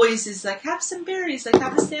always is like, have some berries, like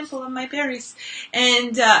have a sample of my berries.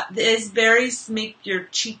 And his berries make your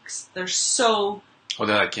cheeks, they're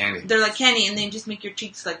like candy. They're like candy, and they just make your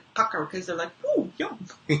cheeks like pucker because they're like, ooh, yum.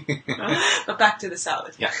 But back to the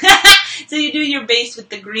salad. Yeah. So you do your base with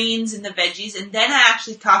the greens and the veggies, and then I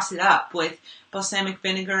actually toss it up with balsamic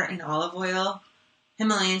vinegar and olive oil,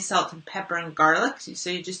 Himalayan salt and pepper and garlic. So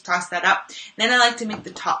you just toss that up. Then I like to make the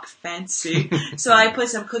top fancy. So I put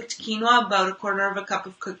some cooked quinoa, about a quarter of a cup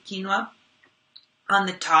of cooked quinoa, on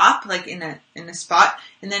the top, like in a spot,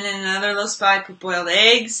 and then in another little spot I put boiled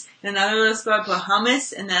eggs, in another little spot I put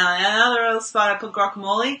hummus, and then in another little spot I put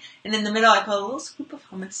guacamole, and in the middle I put a little scoop of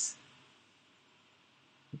hummus.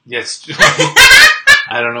 Yes.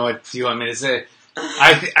 I don't know what you want me to say.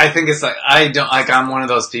 I think it's like, I'm one of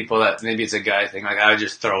those people that maybe it's a guy thing, like I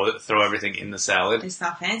just throw everything in the salad. It's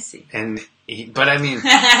not fancy. But I mean,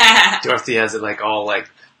 Dorothy has it like all like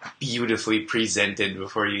beautifully presented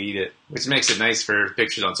before you eat it, which makes it nice for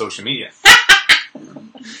pictures on social media.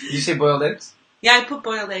 Did you say boiled eggs? Yeah, I put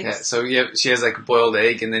boiled eggs. Yeah, so she has like a boiled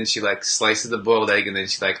egg, and then she like slices the boiled egg, and then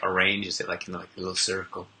she like arranges it like in like a little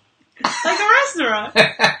circle, like a restaurant.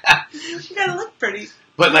 You gotta look pretty.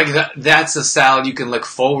 But like that's a salad you can look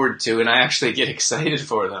forward to, and I actually get excited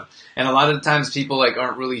for them. And a lot of the times people like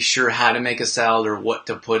aren't really sure how to make a salad or what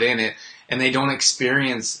to put in it, and they don't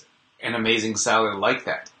experience an amazing salad like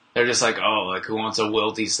that. They're just like, oh, like who wants a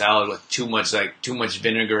wilty salad with too much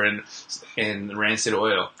vinegar and rancid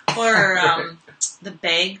oil? Or the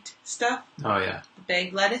bagged stuff. Oh yeah, the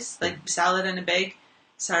bagged lettuce, like salad in a bag.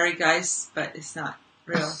 Sorry guys, but it's not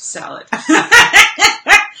real salad.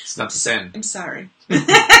 It's not the same. I'm sorry.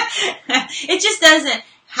 It just doesn't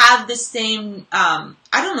have the same. I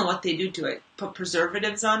don't know what they do to it. Put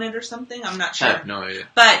preservatives on it or something. I'm not sure. I have no idea.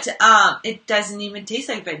 But it doesn't even taste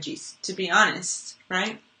like veggies, to be honest.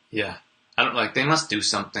 Right? Yeah. I don't like. They must do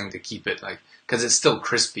something to keep it like, because it's still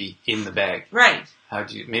crispy in the bag. Right.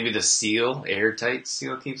 Maybe the airtight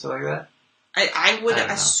seal keeps it like that? I would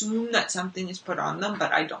assume that something is put on them,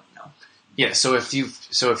 but I don't know. Yeah, so if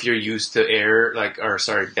you're used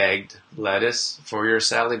to bagged lettuce for your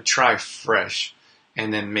salad, try fresh.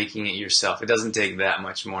 and then making it yourself. It doesn't take that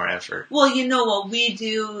much more effort. Well, you know what we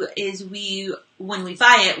do is when we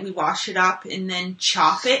buy it, we wash it up and then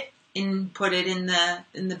chop it and put it in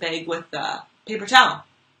the bag with the paper towel.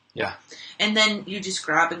 Yeah. And then you just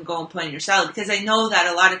grab and go and put in your salad. Because I know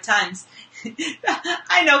that a lot of times,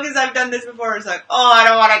 I know because I've done this before, it's like, oh, I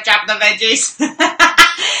don't want to chop the veggies.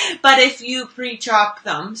 But if you pre-chop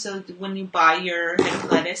them, so when you buy your head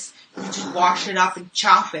of lettuce, you just wash it up and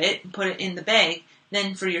chop it and put it in the bag.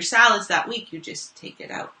 Then for your salads that week, you just take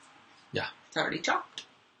it out. Yeah. It's already chopped.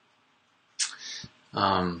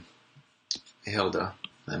 Hilda,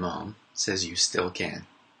 my mom, says you still can.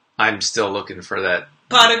 I'm still looking for that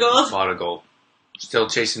pot of gold. Pot of gold. Still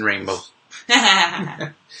chasing rainbows.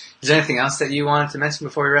 Is there anything else that you wanted to mention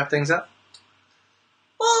before we wrap things up?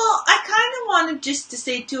 Well, I kind of wanted just to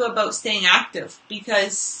say too about staying active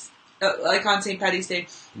because, like on St. Paddy's Day,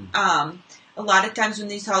 a lot of times when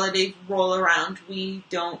these holidays roll around, we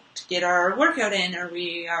don't get our workout in, or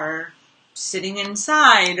we are sitting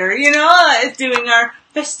inside, or doing our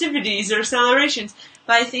festivities or celebrations.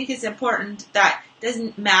 But I think it's important that it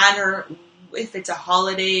doesn't matter if it's a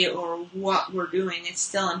holiday or what we're doing. It's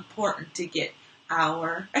still important to get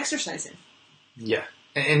our exercise in. Yeah.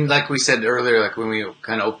 And like we said earlier, like when we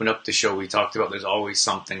kind of opened up the show, we talked about there's always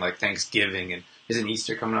something like Thanksgiving, and isn't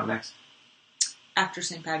Easter coming up next? After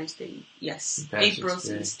St. Paddy's Day, yes. April's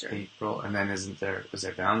Day, Easter. April, and then was there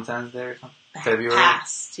Valentine's Day or something? February?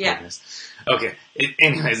 Past, yeah. Goodness. Okay.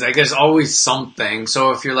 Anyways, like there's always something.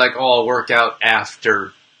 So if you're like, oh, I'll work out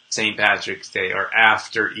after St. Patrick's Day or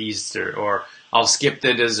after Easter, or I'll skip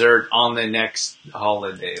the dessert on the next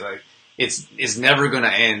holiday, like it's never going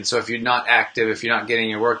to end. So if you're not active, if you're not getting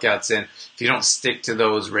your workouts in, if you don't stick to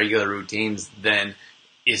those regular routines, then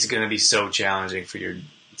it's going to be so challenging for you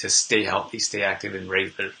to stay healthy, stay active in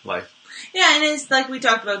regular life. Yeah, and it's like we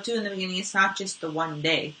talked about too in the beginning, it's not just the one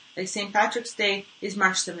day. Like St. Patrick's Day is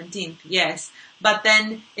March 17th, yes, but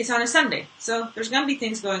then it's on a Sunday. So there's going to be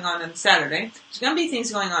things going on Saturday. There's going to be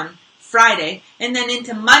things going on Friday, and then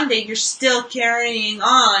into Monday you're still carrying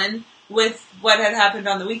on with what had happened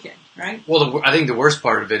on the weekend, right? Well, I think the worst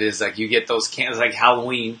part of it is like you get those cans, like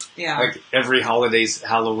Halloween. Yeah. Like every holiday's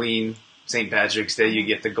Halloween, St. Patrick's Day, you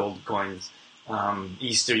get the gold coins.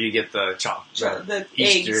 Easter, you get the the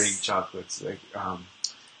Easter eggs. egg chocolates. Like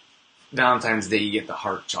Valentine's Day, you get the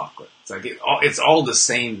heart chocolate. It's like it's all the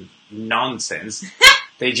same nonsense.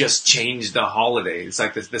 They just changed the holiday. It's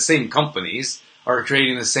like the same companies are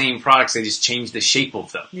creating the same products. They just change the shape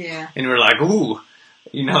of them. Yeah. And we're like, ooh,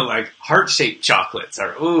 like heart-shaped chocolates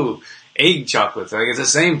or ooh, egg chocolates. Like it's the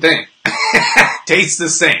same thing. Tastes the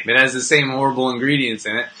same. It has the same horrible ingredients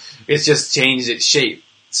in it. It's just changed its shape.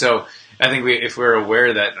 So I think if we're aware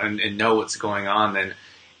of that and know what's going on, then,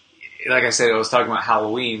 like I said, I was talking about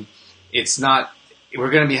Halloween. It's not.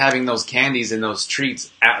 We're going to be having those candies and those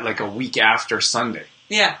treats at like a week after Sunday.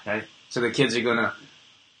 Yeah. Right. So the kids are going to.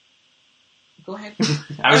 Go ahead.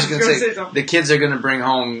 I was going to say the kids are going to bring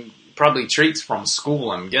home probably treats from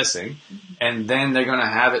school, I'm guessing, and then they're going to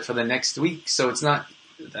have it for the next week. So it's not.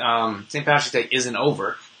 St. Patrick's Day isn't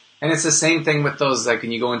over. And it's the same thing with those, like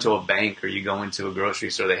when you go into a bank or you go into a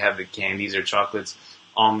grocery store, they have the candies or chocolates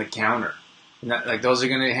on the counter. And like those are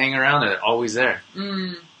going to hang around. They're always there.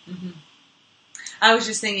 Mm-hmm. I was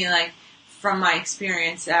just thinking, like, from my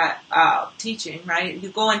experience at teaching, right? You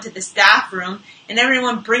go into the staff room and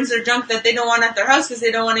everyone brings their junk that they don't want at their house because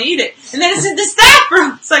they don't want to eat it. And then it's in the staff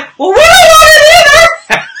room. It's like, well, we don't want it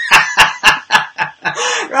either!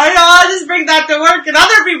 Right? I'll just bring that to work and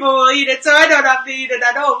other people will eat it so I don't have to eat it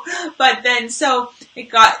at home. But then, so it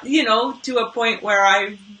got, to a point where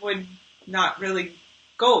I would not really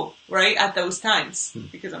go, right, at those times.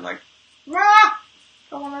 Because I'm like,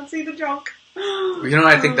 don't want to see the junk.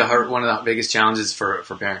 I think one of the biggest challenges for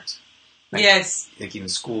parents. Like, yes. Like in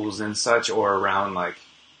schools and such, or around like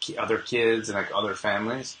other kids and like other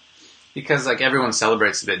families. Because like everyone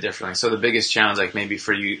celebrates a bit differently. So the biggest challenge, like maybe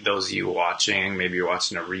for you, those of you watching, maybe you're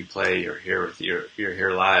watching a replay, you're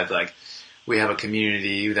here live. Like we have a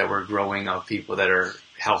community that we're growing of people that are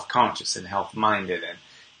health conscious and health minded, and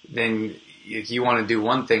then you want to do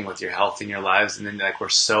one thing with your health in your lives, and then like we're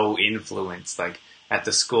so influenced. Like at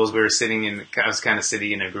the schools, I was kind of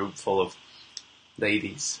sitting in a group full of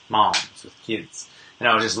ladies, moms with kids, and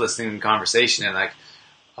I was just listening to conversation, and like.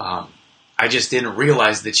 I just didn't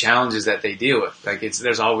realize the challenges that they deal with. Like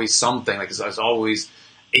there's always something. Like there's always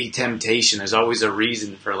a temptation. There's always a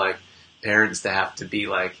reason for like parents to have to be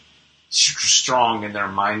like strong in their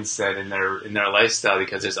mindset and in their lifestyle,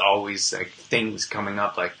 because there's always like things coming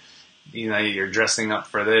up. Like you're dressing up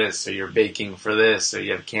for this, or you're baking for this, or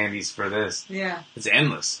you have candies for this. Yeah, it's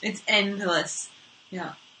endless. It's endless.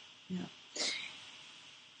 Yeah. Yeah.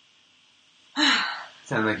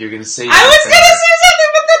 Sound like you're going to say I was going to say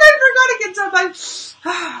something, but then I forgot again. So I'm like,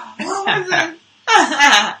 what was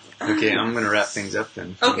it? Okay, I'm going to wrap things up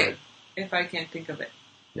then. Okay. If I can't think of it.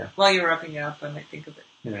 Yeah. While you're wrapping it up, I might think of it.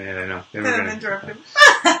 Yeah, I know. Then I'm interrupting.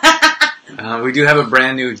 We do have a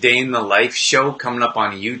brand new Day in the Life show coming up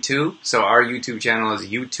on YouTube. So our YouTube channel is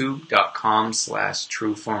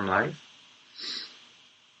youtube.com/trueformlife.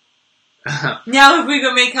 Now if we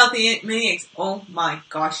go make healthy mini eggs, oh my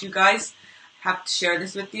gosh, you guys, I have to share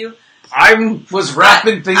this with you. I was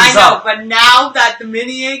wrapping things I know, up. but now that the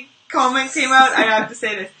mini egg comment came out, I have to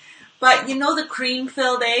say this. But you know the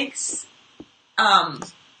cream-filled eggs?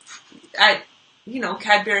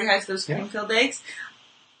 Cadbury has those cream-filled eggs.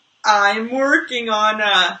 I'm working on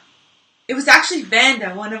it was actually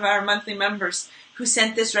Vanda, one of our monthly members, who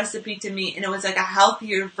sent this recipe to me, and it was like a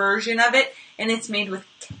healthier version of it, and it's made with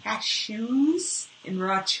cashews and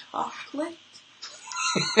raw chocolate.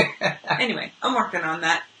 Anyway, I'm working on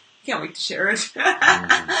that. Can't wait to share it.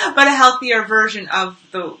 But a healthier version of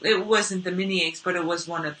it wasn't the mini eggs, but it was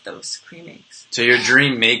one of those cream eggs. So your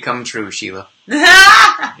dream may come true, Sheila.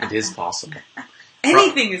 It is possible.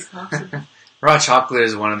 Anything is possible. Raw chocolate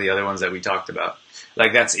is one of the other ones that we talked about.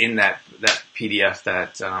 Like that's in that PDF,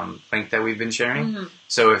 that link that we've been sharing. Mm-hmm.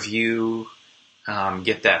 So if you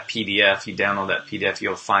get that PDF, you download that PDF,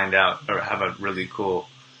 you'll find out or have a really cool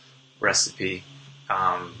recipe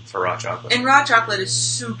for raw chocolate. And raw chocolate is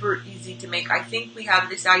super easy to make. I think we have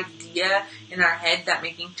this idea in our head that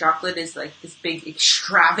making chocolate is like this big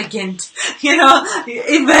extravagant,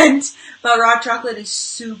 event. But raw chocolate is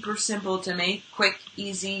super simple to make, quick,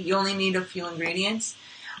 easy. You only need a few ingredients.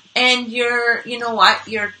 And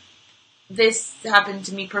this happened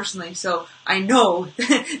to me personally, so I know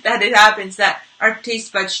that it happens, that our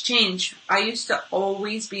taste buds change. I used to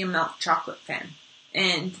always be a milk chocolate fan.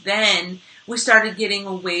 And then we started getting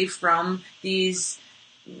away from these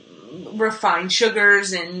refined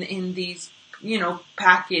sugars and in these,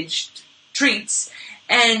 packaged treats.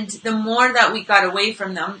 And the more that we got away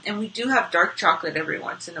from them, and we do have dark chocolate every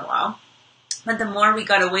once in a while, but the more we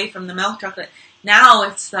got away from the milk chocolate, now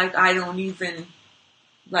it's like I don't even,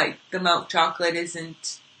 like, the milk chocolate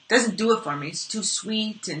doesn't do it for me. It's too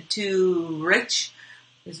sweet and too rich.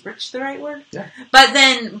 Is rich the right word? Yeah. But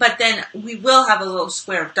then we will have a little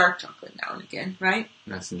square of dark chocolate now and again, right?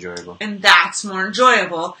 That's enjoyable. And that's more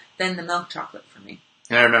enjoyable than the milk chocolate for me.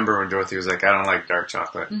 And I remember when Dorothy was like, I don't like dark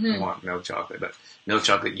chocolate. Mm-hmm. I want milk chocolate. But milk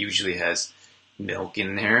chocolate usually has milk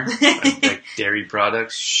in there, like dairy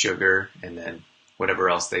products, sugar, and then whatever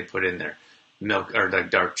else they put in there. Milk or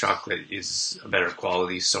like dark chocolate is a better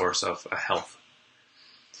quality source of a health,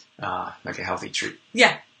 like a healthy treat.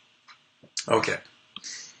 Yeah. Okay.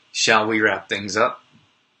 Shall we wrap things up?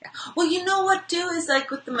 Well, you know what, too, is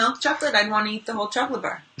like with the milk chocolate, I'd want to eat the whole chocolate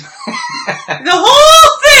bar. The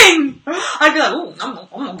whole thing! I'd be like, ooh, nom,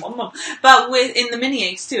 nom, nom, nom. But in the mini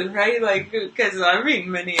eggs, too, right? Like, because I've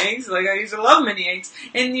eaten mini eggs. Like, I used to love mini eggs.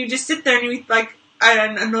 And you just sit there and you eat, like,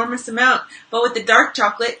 an enormous amount. But with the dark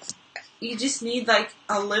chocolate, you just need, like,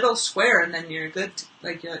 a little square, and then you're good.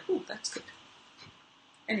 Like, you're like, ooh, that's good.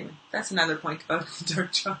 Anyway, that's another point about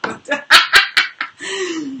dark chocolate.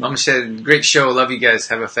 Mama said, great show. Love you guys.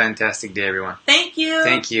 Have a fantastic day, everyone. Thank you.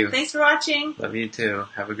 Thank you. Thanks for watching. Love you too.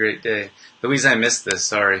 Have a great day. Louise, I missed this.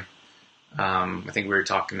 Sorry. I think we were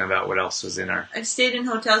talking about what else was in our... I've stayed in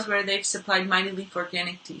hotels where they've supplied Mighty Leaf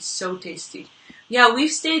organic tea. So tasty. Yeah,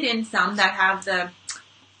 we've stayed in some that have the...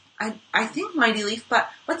 I think Mighty Leaf,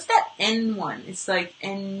 but what's that N one? It's like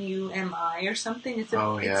N-U-M-I or something.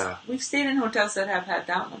 Yeah. We've stayed in hotels that have had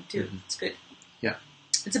that one too. Mm-hmm. It's good. Yeah.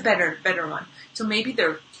 It's a better one. So maybe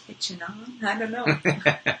they're catching on. I don't know.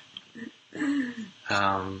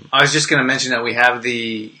 I was just going to mention that we have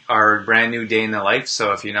our brand new Day in the Life.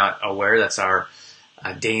 So if you're not aware, that's our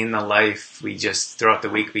Day in the Life. We just, throughout the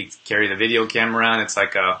week, we carry the video camera around. It's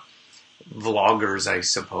like a vloggers, I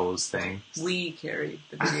suppose, thing. We carry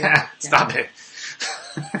the video camera. Stop it.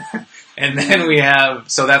 And then we have,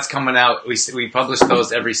 so that's coming out. We publish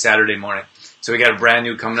those every Saturday morning. So we got a brand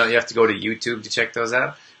new coming out. You have to go to YouTube to check those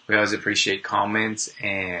out. We always appreciate comments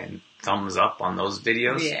and thumbs up on those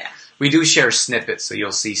videos. Yeah. We do share snippets, so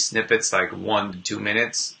you'll see snippets like 1 to 2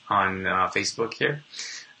 minutes on Facebook here.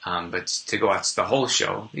 But to go watch the whole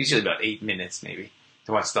show, usually about 8 minutes maybe,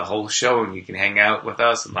 to watch the whole show, and you can hang out with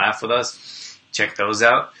us and laugh with us. Check those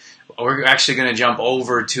out. We're actually going to jump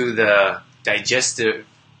over to the digestion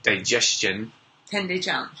 10-day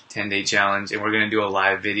challenge. 10-day challenge, and we're going to do a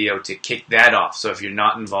live video to kick that off. So if you're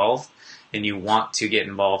not involved and you want to get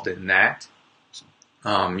involved in that,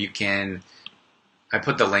 you can I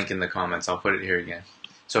put the link in the comments. I'll put it here again.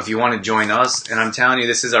 So if you want to join us, and I'm telling you,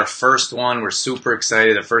 this is our first one. We're super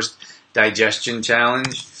excited. The first digestion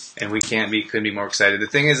challenge, and we couldn't be more excited. The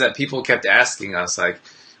thing is that people kept asking us, like,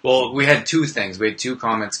 well, we had two things. We had two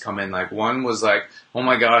comments come in. Like, one was like, oh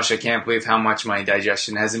my gosh, I can't believe how much my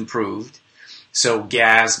digestion has improved. So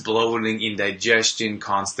gas, bloating, indigestion,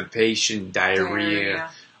 constipation, diarrhea,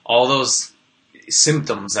 all those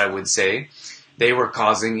symptoms, I would say, they were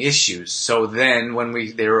causing issues. So then when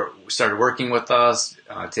they started working with us,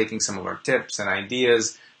 taking some of our tips and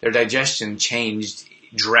ideas, their digestion changed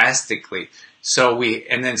drastically. So we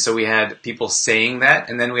had people saying that,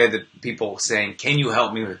 and then we had the people saying, can you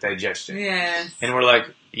help me with digestion? Yes. And we're like,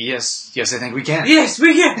 yes, I think we can. Yes,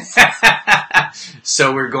 we can.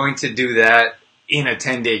 So we're going to do that in a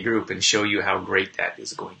 10-day group and show you how great that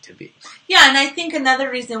is going to be. Yeah, and I think another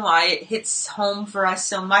reason why it hits home for us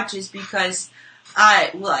so much is because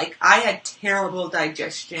I had terrible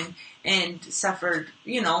digestion and suffered,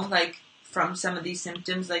 from some of these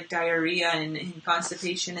symptoms like diarrhea and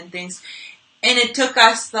constipation and things. And it took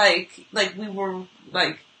us we were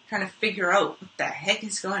trying to figure out what the heck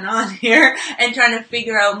is going on here and trying to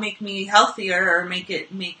figure out make me healthier or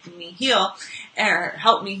make me heal or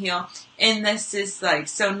help me heal. And this is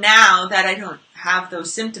so now that I don't have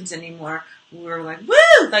those symptoms anymore, we're like,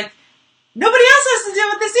 woo! Like, nobody else has to deal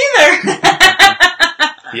with this either.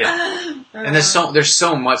 Yeah. And there's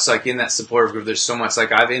so much, like, in that supportive group, there's so much,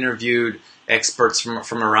 like, I've interviewed experts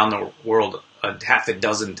from around the world half a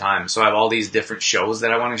dozen times. So I have all these different shows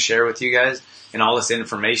that I want to share with you guys and all this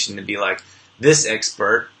information to be like, this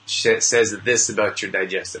expert says this about your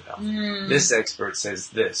digestive health. This expert says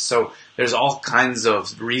this. So there's all kinds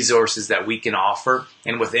of resources that we can offer.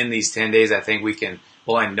 And within these 10 days, I think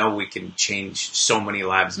I know we can change so many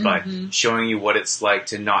lives by showing you what it's like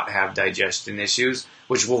to not have digestion issues,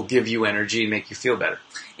 which will give you energy and make you feel better.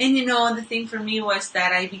 And the thing for me was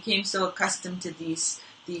that I became so accustomed to these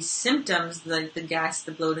symptoms, like the gas,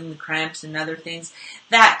 the bloating, the cramps, and other things,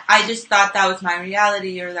 that I just thought that was my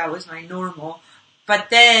reality or that was my normal. But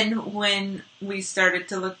then when we started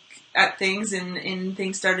to look at things and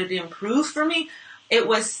things started to improve for me, it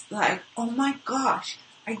was like, oh my gosh,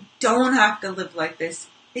 I don't have to live like this.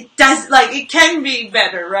 It does, it can be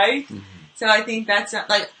better, right? Mm-hmm. So I think that's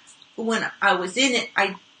when I was in it,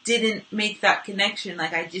 I didn't make that connection.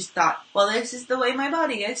 I just thought, well, this is the way my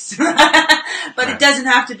body is. But right. It doesn't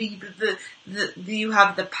have to be you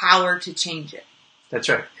have the power to change it. That's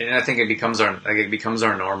right. And I think it becomes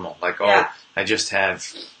our normal. I just have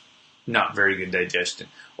not very good digestion.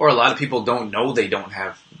 Or a lot of people don't know they don't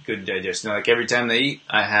have good digestion. Like, every time they eat,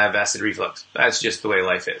 I have acid reflux. That's just the way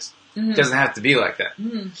life is. Mm-hmm. It doesn't have to be like that.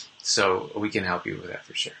 Mm-hmm. So we can help you with that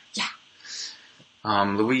for sure. Yeah.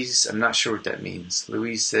 Louise, I'm not sure what that means.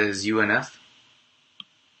 Louise says UNF.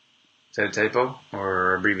 Is that a typo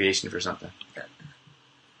or abbreviation for something?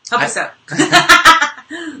 Help us out.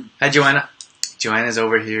 Hi, Joanna. Joanna's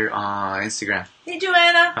over here on Instagram. Hey,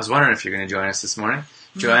 Joanna. I was wondering if you're going to join us this morning.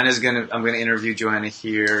 Mm-hmm. I'm going to interview Joanna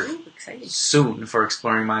here soon for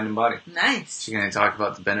Exploring Mind and Body. Nice. She's going to talk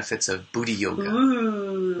about the benefits of booty yoga.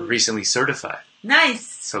 Ooh. Recently certified. Nice.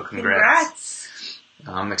 So congrats.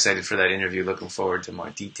 I'm excited for that interview. Looking forward to more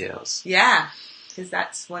details. Yeah, because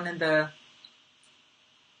that's one of the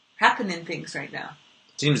happening things right now.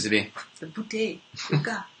 Seems to be. The booty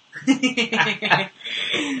yoga.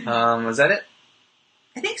 Was that it?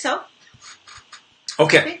 I think so.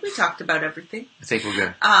 Okay. I think we talked about everything. I think we're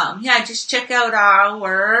good. Just check out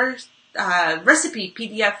our recipe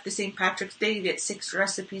PDF, the St. Patrick's Day. You get 6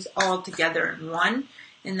 recipes all together in one.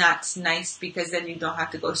 And that's nice because then you don't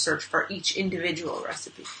have to go search for each individual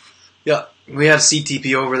recipe. Yeah. We have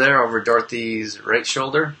CTP over there, over Dorothy's right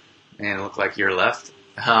shoulder. And it looked like your left.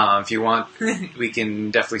 If you want, we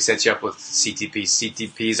can definitely set you up with CTP.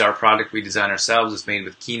 CTP is our product we design ourselves. It's made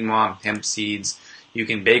with quinoa, hemp seeds. You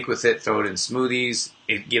can bake with it, throw it in smoothies.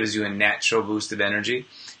 It gives you a natural boost of energy.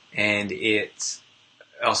 And it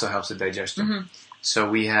also helps with digestion. Mm-hmm. So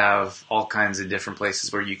we have all kinds of different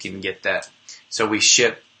places where you can get that. So we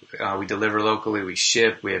ship, we deliver locally, we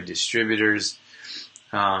ship, we have distributors.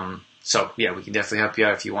 We can definitely help you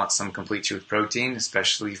out if you want some complete truth protein,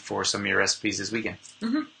 especially for some of your recipes this weekend.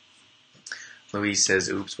 Mm-hmm. Louise says,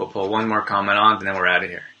 oops, we'll pull one more comment on, and then we're out of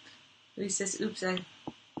here. Louise says, oops,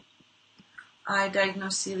 I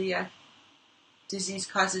diagnosed celiac disease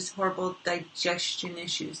causes horrible digestion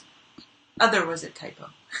issues. Other was a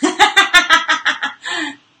typo.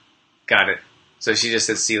 Got it. So she just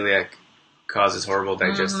said celiac causes horrible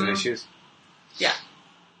digestive issues? Yeah.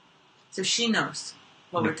 So she knows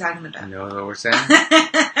what we're talking about. Know what we're saying?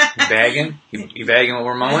 You bagging? You bagging what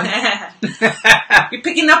we're mowing? You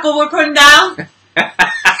picking up what we're putting down?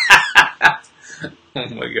 Oh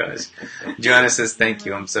my gosh. Joanna says thank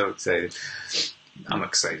you. I'm so excited. I'm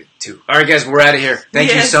excited too. All right, guys, we're out of here.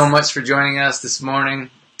 Thank you so much for joining us this morning.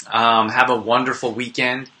 Have a wonderful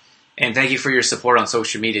weekend. And thank you for your support on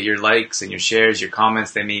social media. Your likes and your shares, your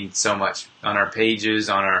comments, they mean so much. On our pages,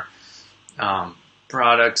 on our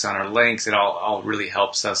products, on our links, it all really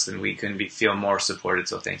helps us, and we can feel more supported.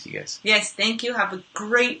 So thank you, guys. Yes, thank you. Have a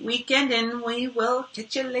great weekend, and we will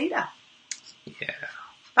catch you later. Yeah.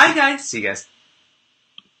 Bye, guys. See you guys.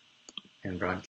 And broadcast.